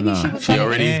 Maybe she was. She gonna-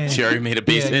 already made a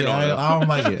base hit on it. I don't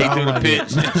like it. He I threw don't the like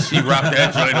pitch. it. She rocked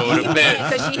that joint over the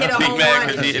fence. Because she hit a Big home Mac, run.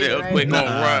 because she hit and a shit, quick right?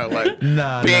 home run. Like,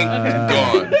 Nah, bing, nah.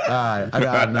 gone. All right, I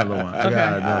got another one.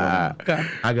 Okay.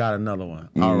 I got another one.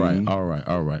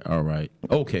 All right.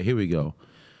 Okay, here we go.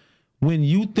 When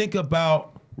you think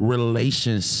about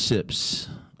relationships,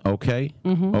 okay,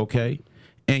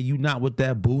 and you not with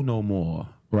that boo no more,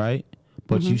 right?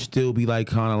 But you still be like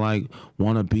kind of like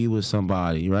want to be with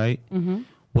somebody, right?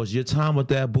 Was your time with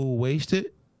that boo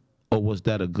wasted, or was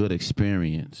that a good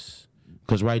experience?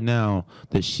 Because right now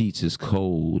the sheets is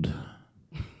cold.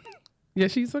 Yeah,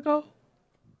 she's a go.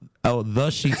 Oh, the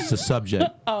sheets is a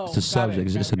subject. It's a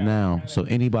subject. It's a noun. So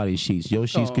anybody's sheets. Your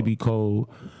sheets could be cold.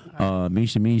 Me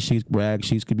sheets, Bragg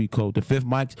sheets could be cold. The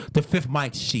fifth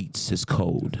mic sheets is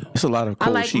cold. There's a lot of I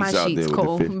cold like sheets my out there sheets with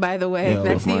cold. the fit. By the way, Yeah,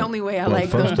 that's well, the only way I Well, like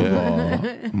first them.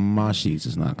 of all, my sheets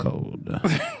is not cold. I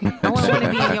wouldn't want to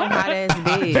be in your hot ass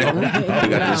bed. You got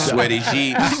the sweaty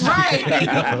sheets. Right?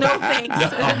 No thanks.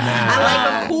 I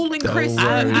like them cool and crisp. worry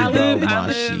I live, about I my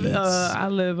live, sheets. I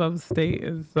live upstate,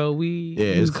 and so we Yeah,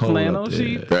 it's use cold flannel up there.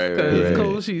 sheets Right, because right.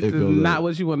 cold sheets It is goes not up.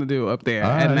 what you want to do up there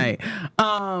All at right. night.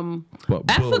 But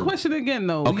Ask the boom. question again,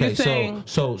 though. Okay, You're saying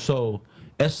so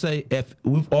let's say if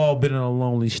we've all been in a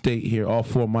lonely state here, all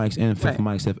four mics and fifth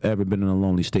Right. mics have ever been in a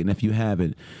lonely state, and if you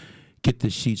haven't, get the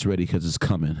sheets ready because it's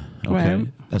coming. Okay, Right.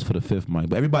 that's for the fifth mic.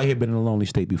 But everybody here been in a lonely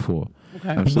state before.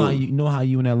 Okay. You know how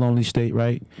you in that lonely state,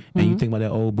 right? And you think about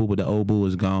that old boo, but the old boo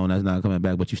is gone. That's not coming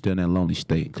back. But you still in that lonely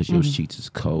state because your sheets is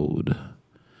cold.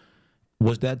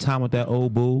 Was that time with that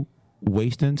old boo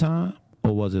wasting time,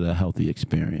 or was it a healthy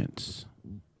experience?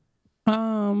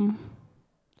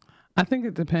 I think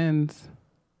it depends.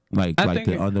 Like I like think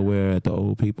the it- underwear at the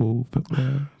old people.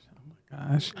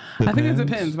 Gosh, I think it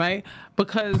depends, right?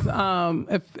 Because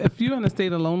if you're in a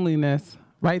state of loneliness,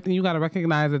 right, then you got to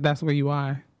recognize that that's where you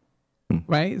are,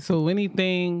 right? So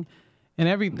anything and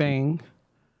everything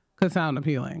could sound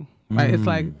appealing, right? It's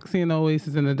like seeing the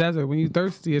oasis in the desert. When you're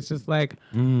thirsty, it's just like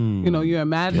you're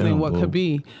imagining what could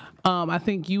be. I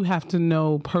think you have to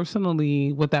know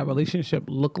personally what that relationship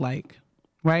looked like,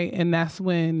 right? And that's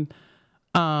when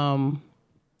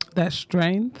that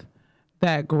strength,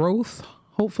 that growth,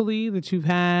 hopefully, that you've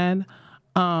had,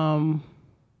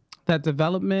 that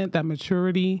development, that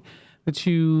maturity, that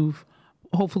you've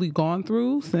hopefully gone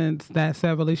through since that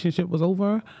sad relationship was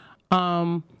over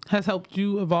has helped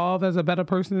you evolve as a better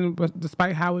person,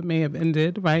 despite how it may have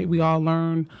ended, right? We all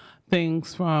learn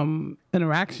things from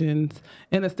interactions.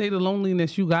 In a state of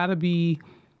loneliness, you got to be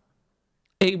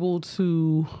able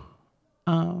to...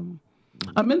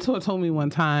 a mentor told me one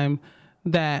time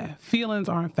that feelings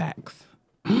aren't facts.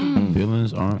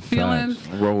 Feelings aren't Feelings,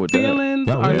 facts. Roll with that. feelings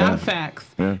Yeah, are yeah. not facts.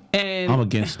 Yeah. And I'm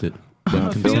against it.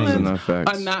 Feelings are not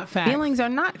facts. are not facts. Feelings are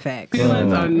not facts.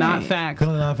 Feelings are not facts.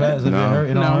 Feelings not facts. If No. it hurt,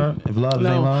 it No. don't hurt. If love, it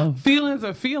ain't love. Feelings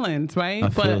are feelings, right? I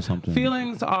feel But something.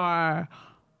 feelings are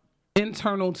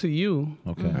internal to you,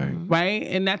 Okay. right?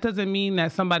 And that doesn't mean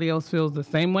that somebody else feels the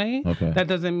same way. Okay. That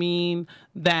doesn't mean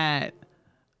that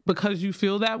because you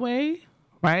feel that way,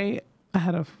 right? I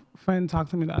had a friend talk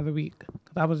to me the other week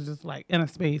because I was just like in a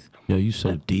space, Yo, you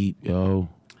so deep, yo.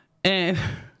 and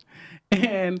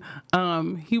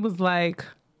he was like,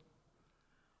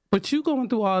 "But you going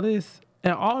through all this,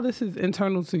 and all this is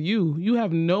internal to you. You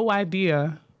have no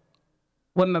idea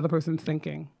what another person's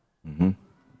thinking."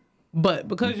 But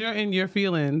because you're in your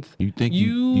feelings, You think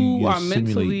you you are simulate-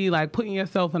 mentally like putting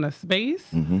yourself in a space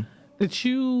that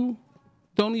you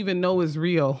don't even know is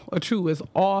real or true. It's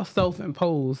all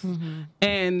self-imposed.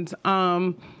 And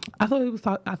I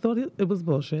thought it was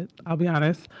bullshit. I'll be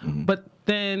honest. But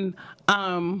then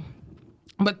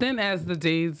as the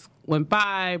days went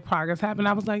by, progress happened.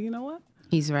 I was like, you know what?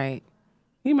 He's right.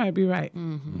 He might be right.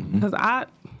 Because a lot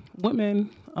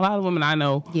of women I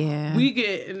know, Yeah. we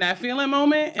get in that feeling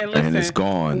moment and listen, it's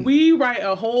gone. We write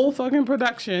a whole fucking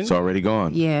production. It's already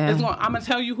gone. Yeah. I'm gonna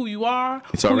tell you who you are.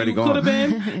 It's already who gone. you could have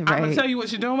been. I'm gonna Right. tell you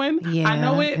what you're doing. Yeah, I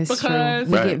know it it's because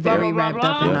true. We Right. get blah, very blah, blah, wrapped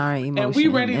up in blah, our emotions and we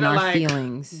ready and to our like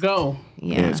feelings. go.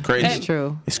 Yeah, it's crazy. It's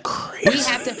true. It's crazy. We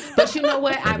have to, but you know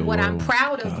what? What I'm world.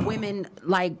 proud of women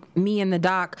like me and the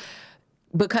doc,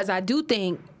 because I do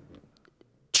think,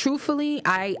 truthfully,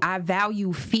 I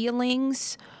value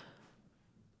feelings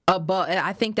above.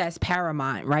 I think that's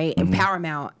paramount, right? And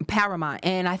paramount,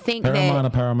 and I think Paramount or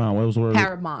that Paramount? What was the word?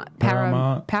 Paramount.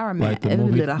 Paramount. Paramount. Like the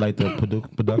movie, like the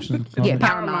production. Yeah, company?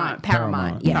 Paramount.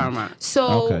 Paramount. Yeah. Paramount.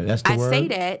 So Okay, that's the I say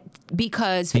word? that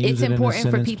because Can you it's use it in a important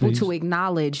for sentence, people please? to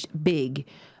acknowledge big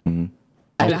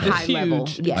at a It's high huge. level.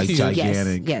 It's Yes, Like huge.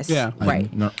 gigantic. yes, Yeah.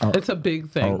 right. No, It's a big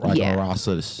thing. like Yeah. a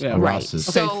Rosses. Yeah. A Right. Rosses.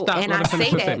 Okay, So, stop. and Let I me finish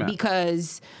say your that statement.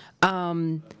 because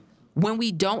when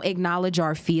we don't acknowledge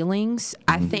our feelings,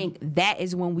 I think that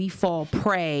is when we fall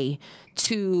prey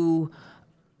to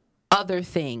other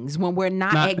things. When we're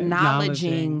not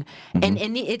acknowledging, and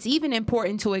it's even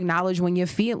important to acknowledge when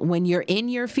you're in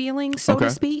your feelings, so Okay.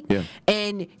 to speak, Yeah.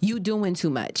 and you doing too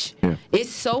much. Yeah. It's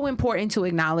so important to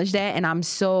acknowledge that, and I'm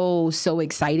so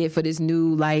excited for this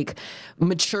new like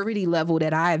maturity level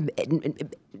that I've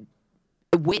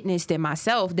witnessed in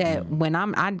myself, that when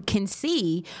I can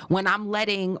see when I'm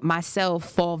letting myself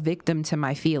fall victim to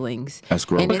my feelings. That's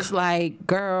growth. And it's like,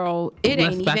 girl, it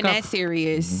Let's ain't back even up. that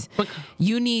serious.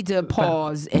 You need to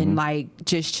pause and like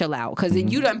just chill out, because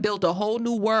you done built a whole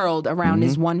new world around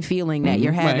this one feeling that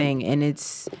you're having, and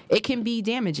it can be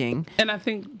damaging. And I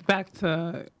think back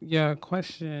to your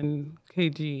question,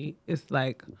 KG, it's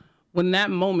like when that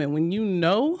moment, when you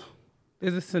know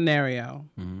there's a scenario,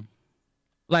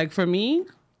 like for me,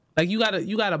 like you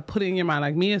gotta put it in your mind.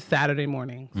 Like me, it's Saturday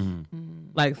mornings.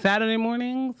 Like Saturday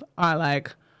mornings are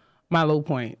like my low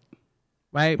point,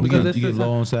 right? You Because get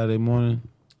low on Saturday morning.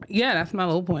 yeah, that's my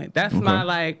low point. That's my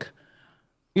like,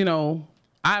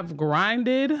 I've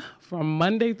grinded from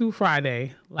Monday through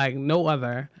Friday like no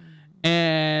other.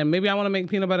 And maybe I want to make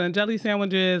peanut butter and jelly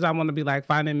sandwiches. I want to be like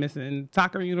finding missing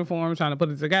soccer uniforms, trying to put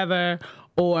it together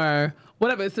or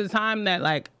whatever. It's the time that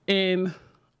like in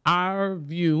our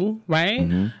view, right?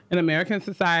 In American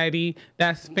society,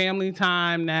 that's family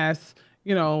time. That's,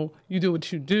 you do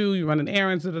what you do. You run an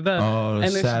errands, Oh,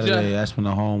 it's Saturday. That's when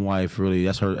the home wife really.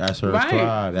 That's her Right,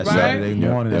 thrive. That's right. Saturday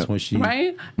morning. Yeah, That's when she.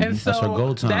 right? And so That's her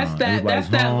go time. that's Everybody's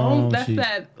that home, that's she-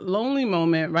 that lonely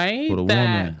moment, right? For the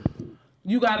that woman.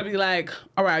 you gotta be like,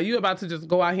 all right, you about to just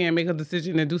go out here and make a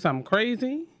decision and do something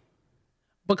crazy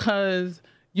because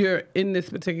you're in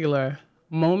this particular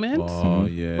moment. Oh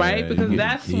yeah. Right? you Because getting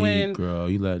that's deep, when- girl,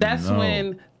 you let That's them know.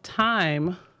 when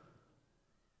time,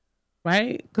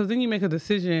 right? Because then you make a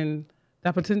decision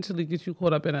that potentially gets you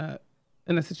caught up in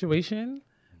a situation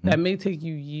that may take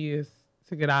you years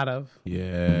to get out of.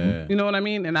 Yeah. You know what I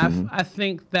mean? And I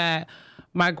think that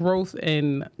my growth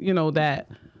in, that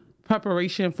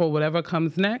preparation for whatever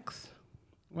comes next,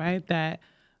 right? That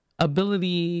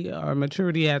ability or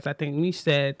maturity, as I think Mish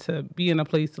said, to be in a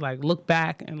place to like look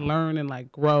back and learn and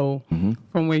like grow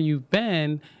from where you've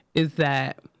been, is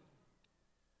that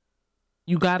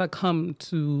you gotta come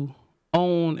to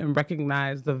own and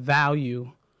recognize the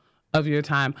value of your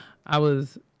time. I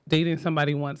was dating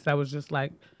somebody once that was just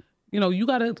like, you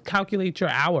gotta calculate your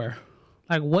hour.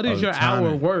 Like, what is your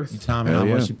hour worth? You timing how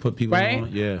much you put people Right?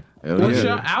 on. Yeah. What's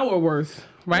your hour worth?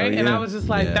 Right? And I was just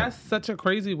like, Yeah. that's such a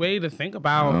crazy way to think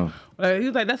about.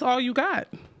 He's like, that's all you got.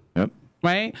 Yep.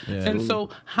 Right? Yeah. And so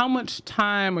how much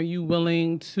time are you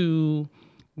willing to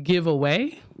give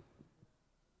away?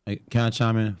 Hey, can I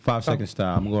chime in? 5 second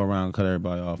style. I'm gonna go around and cut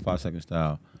everybody off. 5 second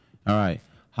style. All right.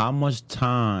 How much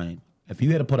time, if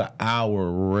you had to put an hour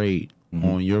rate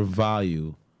on your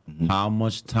value, how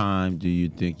much time do you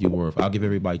think you're worth? I'll give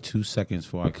everybody 2 seconds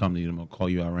before I come to you. I'm gonna call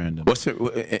you at random. What's it?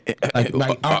 I'll Is go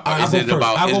it first.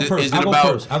 about? I'll go Is first. it I'll go about?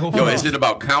 first. I'll go Yo, first. is it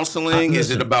about counseling? Is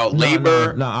it Listen, about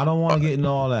labor? No, I don't want to get into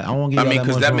all that. I won't get. I mean, because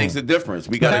because that makes a difference.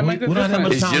 We got That to. makes a we don't have that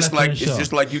much It's time just left in like the it's show.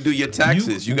 just like you do your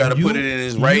taxes. You got to put it in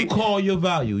its right. You call your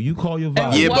value. You call your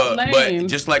value. Yeah, What but lane?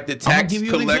 just like the tax give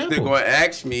you an collector example. going to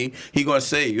ask me, he going to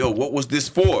say, "Yo, what was this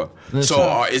for?" Listen.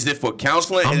 So, is it for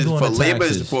counseling? I'm Is it doing for the labor?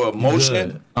 taxes. Is it for You emotion?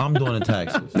 good. I'm doing the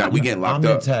taxes. Nah, we getting locked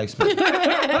I'm up. the tax. Y'all We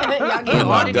getting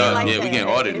locked audited up. like Yeah, that. we getting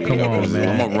audited. Come on, man.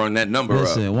 I'm gonna run that number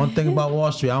Listen, up. one thing about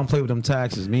Wall Street, I don't play with them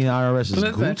taxes. Me and IRS is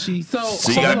Listen, Gucci.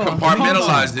 so you gotta hold on,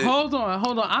 compartmentalize it. Hold on.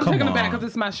 I'm Come taking it back on. because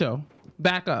it's my show.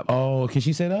 Back up. Oh, can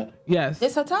she say that? Yes.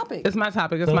 It's her topic. It's my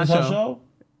topic. It's So my it's her show.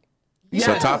 It's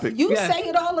Yes. a topic. You Yes. say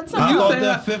it all the I time. thought say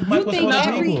that that- fifth mic You was think for the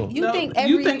every people.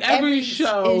 you think every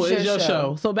show is your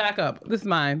show. So back up. This is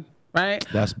mine, right?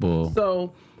 That's bull.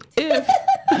 So if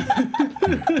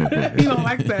you don't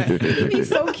like that, He's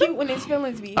so cute when his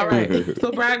feelings be hurt. all right.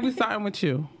 So Brad, we starting with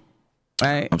you,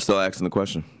 right? I'm still asking the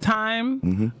question. Time.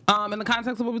 In the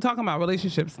context of what we're talking about,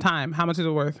 relationships. Time. How much is it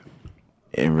worth?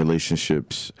 In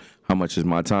relationships, how much is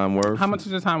my time worth? How much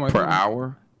is your time worth? per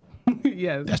hour?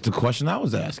 Yes. That's the question I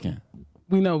was asking.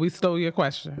 We know we stole your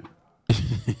question.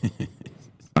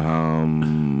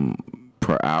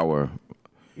 Per hour,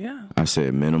 Yeah. I say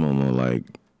a minimum of like,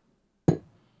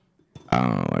 I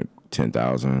don't know, like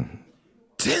 10,000.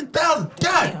 10,000.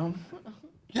 God.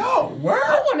 Yo, where?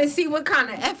 I want to see what kind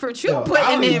of effort you I putting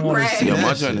don't in, even wanna Brad. see Yo, that my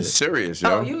joint shit. is serious, yo.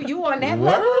 Oh, you on that Word?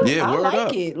 level? Yeah, I word like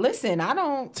up. it. Listen, I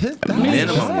don't. 10,000.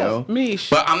 Minimum, yo. Mish.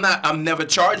 But I'm never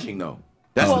charging though.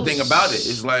 That's Oh, the thing about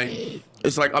it.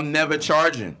 It's like I'm never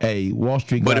charging. Hey, Wall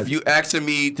Street. But got- if you asking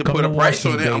me to Come put to a Wall price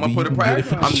Street, on it, I'm gonna baby. put a You can get it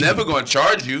price. for I'm cheap. never gonna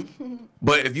charge you.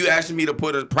 But if you asking me to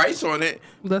put a price on it,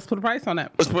 Let's put a price on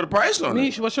that. let's put a price on it.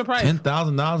 Mish, what's your price?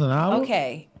 $10,000 an hour.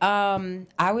 Okay.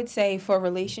 I would say for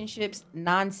relationships,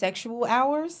 non-sexual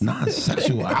hours.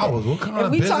 Non-sexual hours. What kind If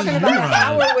of we business talking you about an running?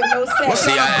 hour with no sex,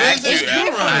 See, I asked you. it's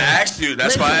different. I asked you.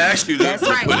 That's why I asked you to That's put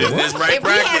right. it in this right If we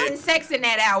having bracket. sex in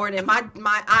that hour, then my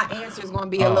answer is going to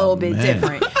be a little bit man.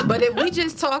 different. But if we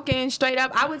just talking straight up,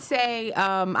 I would say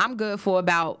I'm good for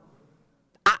about.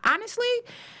 Honestly,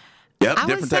 Yep, I would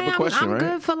different say type of question, I'm right?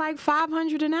 good for like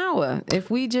 $500 an hour. If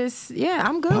we just,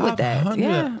 I'm good with that. 500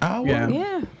 Yeah, an hour? Yeah.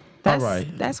 yeah. That's, All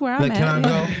right. That's where I'm Like, at. can I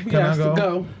yeah. go? Can Yes, I go?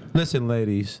 go. Listen,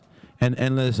 ladies,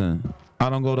 and listen.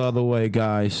 I don't go the other way,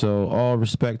 guys. So all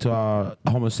respect to our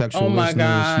homosexual Oh my listeners.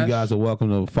 gosh. You guys are welcome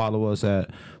to follow us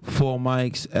at Four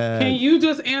Mics. At, Can you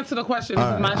just answer the question? This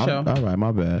is my show. All right,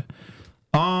 my bad.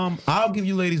 I'll give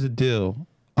you ladies a deal.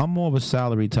 I'm more of a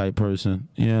salary type person.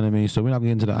 You know what I mean? So we're not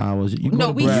getting into the hours. You go No,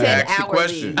 to we Brad. said asked the hourly.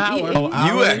 question. Hour. Oh, You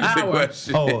hourly? asked the Hour.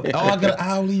 question. Oh, I got an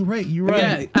hourly rate. You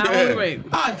right? Yeah, hourly rate.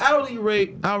 All right,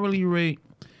 hourly rate.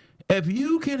 If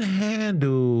you can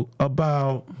handle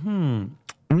about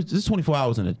this is 24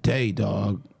 hours in a day,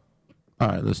 dog. All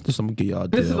right, listen, I'm gonna give y'all a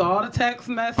deal. This is all the text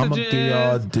messages. I'm gonna give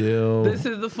y'all a deal. This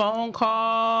is the phone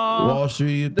call. Wall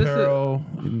Street This is- Apparel.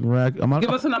 Give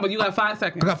us a number. You got 5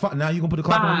 seconds. I got five. Now you gonna put the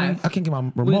clock on me? 5. I can't get my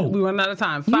we remote. run out of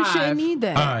time. You 5. shouldn't need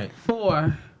that. All right,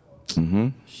 4.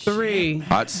 3.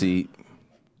 Hot seat.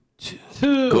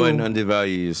 2. Go ahead and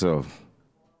undervalue yourself.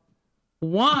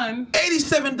 1.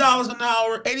 $87 an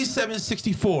hour.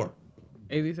 87.64.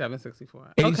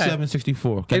 87.64.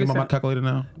 87.64. Can I get my 87. calculator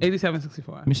now?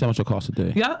 87.64. Let me see how much it costs a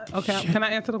day. Yeah. Okay. Can I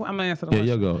answer the? I'm gonna answer the Yeah,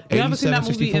 question. you go. You ever seen that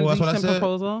movie 87.64. That's what I Indecent said.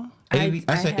 Proposal? I said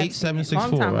have seen it. 8764,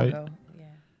 Long time right? ago. Yeah.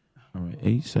 All right,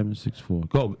 8764.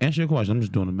 Go answer your question. I'm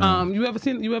just doing the math. You ever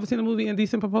seen the movie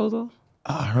Indecent Proposal?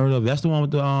 I heard of it. That's the one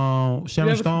with the Sharon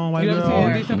ever- Stone, white you ever girl. seen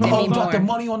Indecent Oh, Proposal? drop the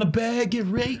money on the bag, get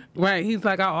rate. Right. He's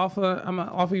like, I'm gonna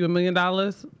offer you $1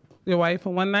 million, your wife,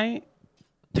 for one night.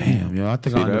 Damn, yo, I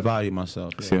think See I that? undervalued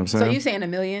myself. See what I'm So saying? you saying $1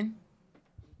 million?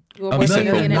 You were worth $1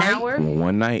 million an night? hour?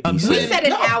 One night. He We said. said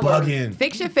an Y'all hour. bugging.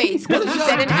 Fix your face, because we y'all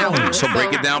said an doing? hour. So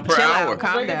break it down per chill hour. Out,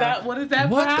 calm What is down. that? What is that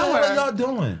What per the hell are y'all hour?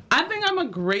 doing? I think I'm a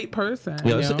great person.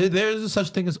 Yo, you know? there's such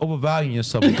thing as overvaluing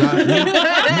yourself. God, me and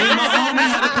my homie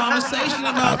had a conversation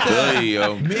about I feel that. you,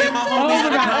 yo. Me and my homie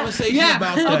had a conversation Yeah,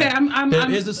 about that. okay, There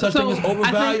is a such thing as so I think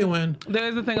overvaluing. There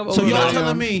is a thing of So y'all overvaluing.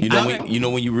 telling me You know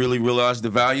when you really realize the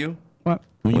value? What?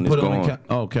 when you when put it's it on the gone.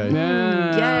 Okay.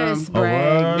 Yes, word.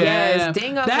 Brad. Yes, Yeah.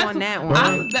 ding up That's- on that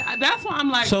one. That's why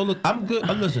I'm like, So look, I'm good.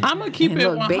 Listen, I'm gonna keep And it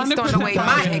look, 100%. based on the way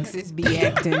my value. exes be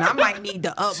acting, I might need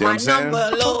to up See what my I'm saying? number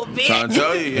a little bit. Trying to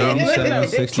tell you, yo. 87,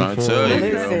 64. Trying to tell you, yo.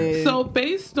 Listen. So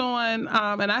based on,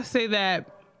 and I say that,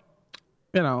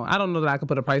 you know, I don't know that I could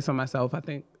put a price on myself. I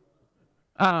think,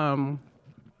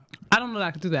 I don't know that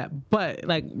I could do that, but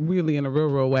like really in a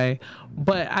real way.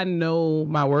 But I know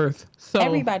my worth. So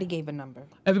Everybody gave a number.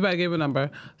 everybody gave a number.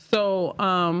 So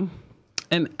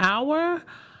an hour,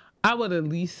 I would at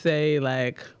least say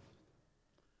like.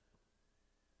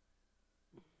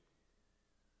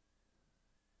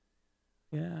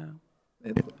 Yeah.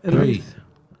 At 3, least-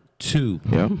 2,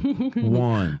 Yeah.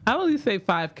 1. I would at least say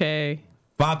 $5,000.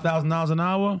 $5,000 an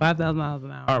hour. $5,000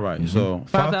 an hour. All right, so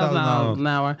 $5,000 an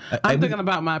hour. I'm Every- thinking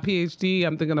about my PhD.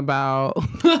 I'm thinking about all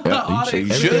You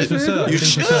the should. Everything's for sale. You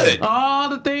Everything's for sale. should. all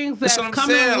the things that's what I'm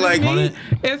coming saying, with like, me.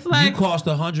 It's You like, cost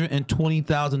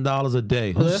 $120,000 a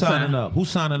day. Who's Listen. signing up? Who's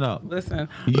signing up? listen,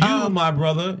 You, my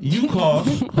brother. You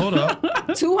cost. Hold up.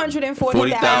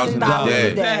 $240,000 a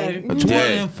day. day.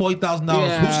 $240,000.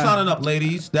 Yeah. Who's signing up,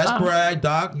 ladies? That's Brad,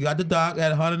 Doc. You got the Doc at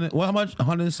 100. What? How much?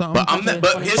 100 and something.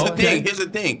 But here's the Okay. thing. Here's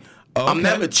the thing. I'm Okay.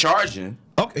 never charging.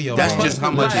 Okay, yo. That's bro. just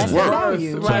how much Right. it's worth.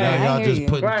 Value. So now Right. y'all I hear just you.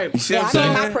 put. right. You see what I'm Yeah, I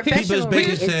mean, saying? my professional Bacon rate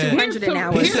is said- 200 an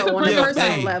hour. Here's So the on a real personal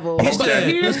thing. level, He said,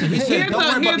 Here's- listen, he said, here's don't the- worry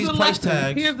about here's these the price lesson.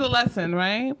 tags. Here's the lesson,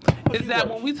 right? Is that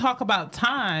when we talk about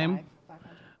time,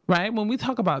 right? When we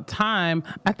talk about time,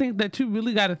 I think that you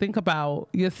really got to think about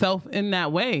yourself in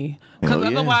that way. Because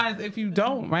Hell yeah. otherwise, if you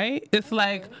don't, right? It's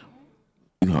like,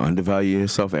 You're gonna undervalue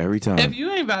yourself every time. if you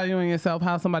ain't valuing yourself,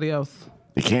 how somebody else,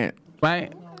 You can't.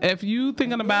 right? If you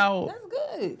thinking about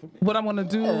good. what I'm gonna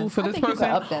do for I this think you could person,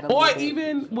 up that a or little bit.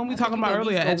 even when we talking you about could at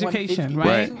earlier, least go education, 150,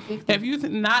 right? 250. If you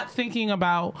not thinking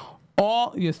about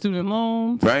all your student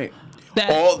loans, Right. That-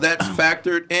 All that's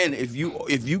factored in. If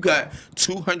you got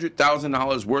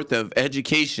 $200,000 worth of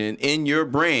education in your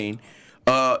brain,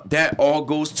 that all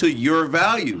goes to your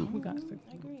value.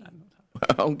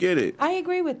 I don't get it. I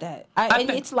agree with that. think-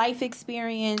 It's life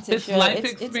experience. It's your- life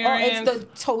It's experience. the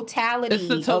totality It's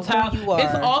the of total. who you are.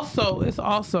 It's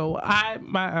also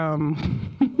my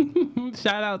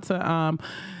shout out to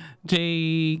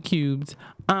J Cubed.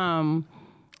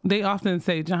 They often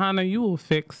say, Johanna, you will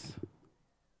fix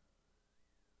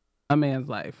a man's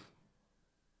life.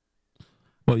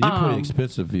 Well, you're pretty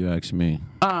expensive, if you ask me.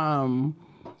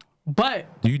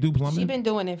 But Do you do She plumbing? been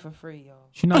doing it for free, y'all.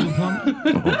 She not do plumbing?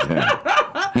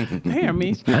 hear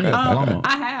me. I got a plumber.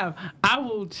 I have. I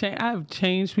will change. I have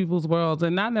changed people's worlds,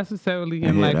 and not necessarily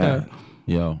in hear like that.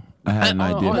 Yo, I had an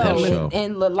idea for no, that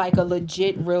No, show. like a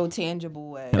legit, real, tangible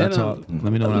way. Can I in a talk? Let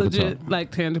me know when I can legit, talk.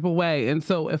 like tangible way. And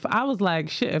so, if I was like,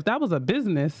 shit, if that was a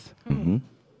business, right?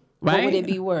 What would it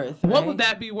be worth? What right? would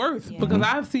that be worth? Because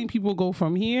I've seen people go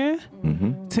from here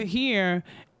to here,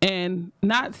 and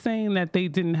not saying that they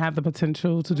didn't have the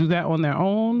potential to do that on their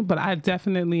own, but I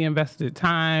definitely invested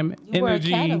time, You were a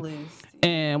energy, catalyst.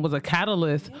 and was a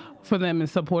catalyst for them and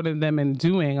supported them in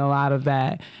doing a lot of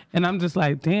that. And I'm just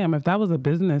like, damn, if that was a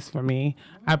business for me,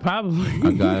 I probably.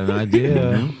 I got an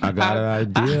idea. I got an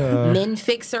idea. Men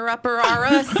fixer upper are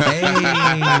us. Hey,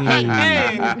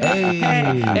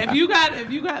 hey. If you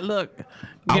got, look.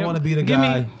 I wanna be the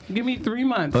guy. Give me 3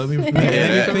 months. Let me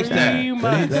fix that. 3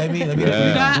 months. Let me You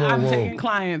got, whoa, I'm whoa. taking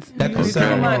clients. That Give could me 3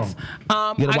 sound months.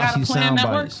 wrong. You I gotta watch got a these plan sound that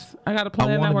bites. works. I got a I plan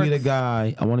that want to works. be the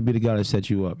guy. I want to be the guy that set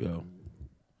you up, yo.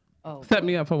 Set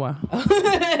me up for what? Right.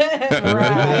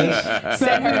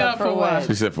 Set me up for what?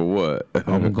 She said for what?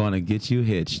 I'm gonna get you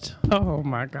hitched. Oh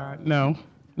my God, no.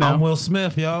 I'm Will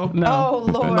Smith, yo. No. Oh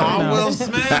Lord. I'm No. Will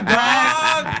Smith, dog.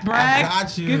 Brag. I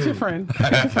got you. Get your friend.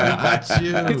 Got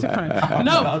you. Get your friend.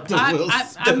 No,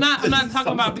 I'm not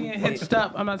talking about being hitched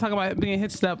up. I'm not talking about being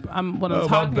hitched up. What I'm my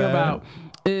talking bad. about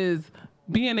is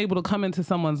being able to come into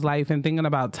someone's life and thinking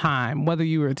about time, whether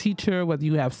you're a teacher, whether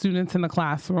you have students in the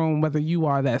classroom, whether you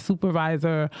are that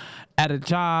supervisor at a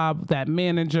job, that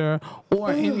manager,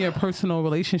 or in your personal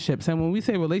relationships. And when we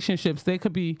say relationships, they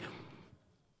could be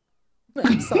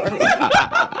I'm sorry.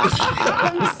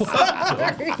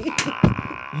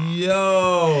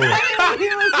 Yo.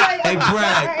 Hey,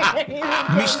 Brad.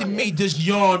 Me just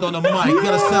yawned on the mic.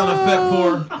 Got a sound effect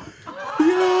for her.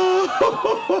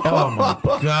 Oh my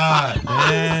God,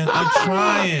 man! I'm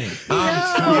trying.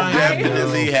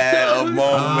 Definitely had a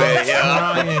moment, yo.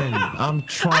 I'm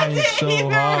trying so hard.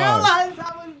 realize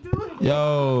I was doing it.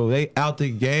 Yo, they out the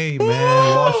game,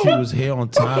 man. Wall Street was here on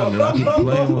time. Y'all keep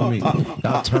playing with me.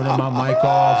 Y'all turning my mic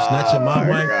off, snatching my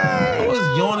mic. I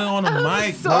was yawning on the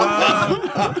mic, bro.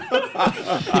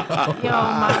 Yo,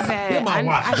 my bad. Get my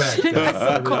watch back.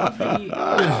 I some coffee.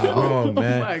 Oh,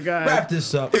 man. my God. Wrap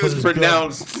this up. It was Let's go.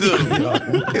 pronounced too.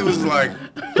 It was like,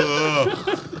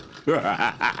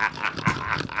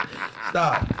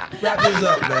 Stop. Wrap this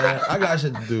up, man. I got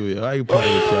shit to do, yo. I ain't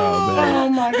playing with y'all, man. Oh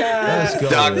my God. Let's go.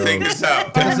 Doc, yo. take us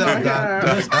out. Take us out, Doc.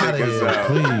 Get us out of Take us here, out.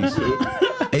 please.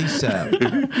 ASAP.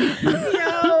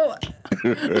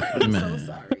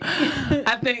 Man.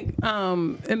 I think,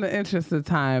 in the interest of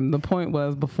time, the point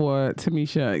was before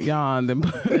Tamisha yawned and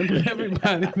put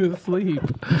everybody to sleep.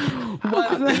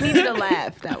 We needed a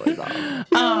laugh. That was all.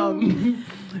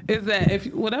 Is that if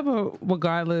whatever,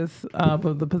 regardless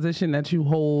of the position that you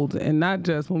hold, and not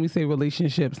just when we say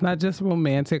relationships, not just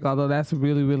romantic, although that's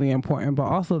really, really important, but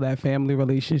also that family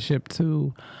relationship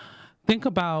too. Think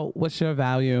about what's your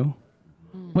value,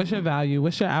 what's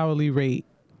your hourly rate,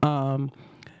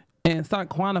 and start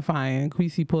quantifying.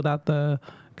 Kwesi pulled out the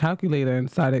calculator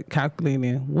and started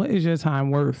calculating what is your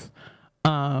time worth,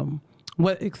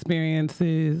 what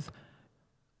experiences,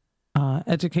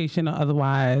 education or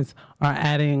otherwise, are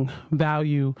adding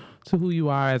value to who you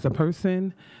are as a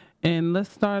person, and let's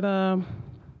start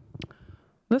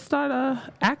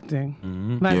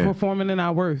acting like Yeah. performing in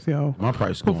our worth, yo. My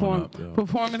price going up, yo.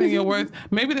 Performing in your worth.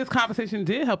 Maybe this conversation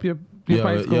did help your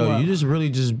price go up. You just really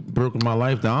just broke my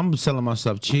life down. I'm selling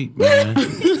myself cheap, man.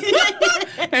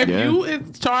 If Yeah. you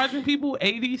is charging people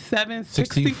 $87.64,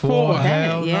 64.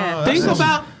 Hell Yeah. no. think That's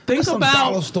about some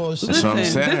dollar store shit. That's what I'm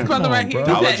listen, saying. this brother Come right on, here,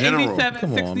 bro. he Dollar said General.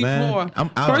 Come on, man. $87.64. I'm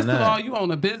out First on of that. all, you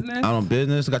own a business. I own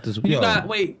business. Got this. You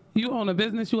yo, you own a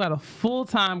business. You got a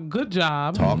full-time good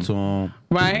job, talk to him.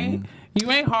 right? You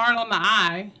ain't hard on the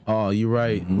eye. Oh, you're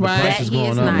right. The Right. price That is he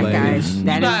going is up, not, ladies. guys.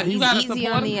 That is, You gotta he's easy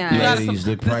support on the him. eyes. You gotta Ladies,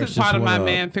 the this price is part just of my went up.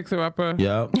 man fixer-upper.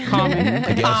 Yep. Comment.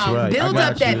 I guess right. Build I up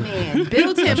got that you. man.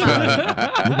 Build him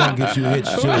up. We're gonna get you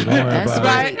hitched too. Don't worry That's about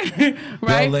right. it.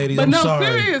 right? ladies, but I'm no, sorry.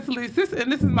 seriously,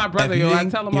 and this is my brother, If you yo. I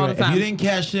didn't- tell him you're all the right. time. If you didn't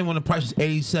cash in when the price is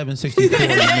 $87.64,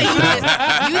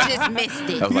 you just missed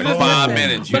it. That was like Listen, 5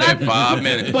 minutes. You but had I- 5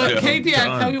 minutes. But yo. KT,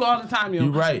 I tell you all the time, yo.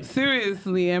 You right.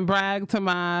 Seriously, and brag to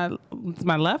my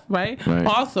left, right? Right.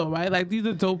 Also, right? Like these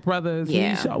are dope brothers.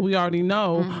 Yeah. We already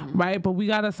know, right? But we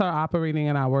gotta start operating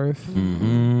in our worth.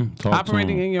 Talk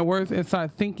Operating to him. in your worth and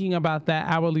start thinking about that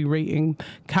hourly rate and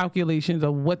calculations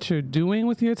of what you're doing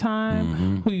with your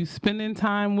time, who you spending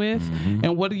time with,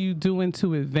 and what are you doing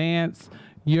to advance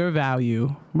your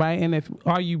value, right? And if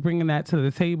are you bringing that to the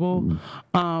table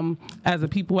as a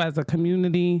people, as a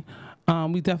community?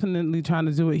 We definitely trying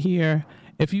to do it here.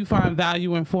 If you find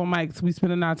value in 4 mics, we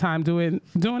spending our time doing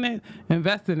it,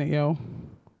 invest in it, yo.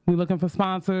 We looking for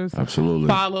sponsors. Absolutely.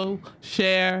 Follow,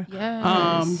 share.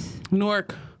 Yes.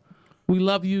 Nork, we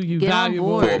love you. You Get on valuable.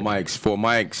 board. 4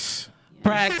 mics.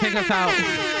 Bragg, take us out.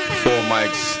 4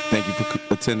 mics. Thank you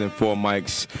for attending 4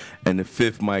 mics. And the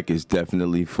 5th mic is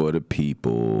definitely for the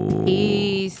people.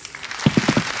 Peace.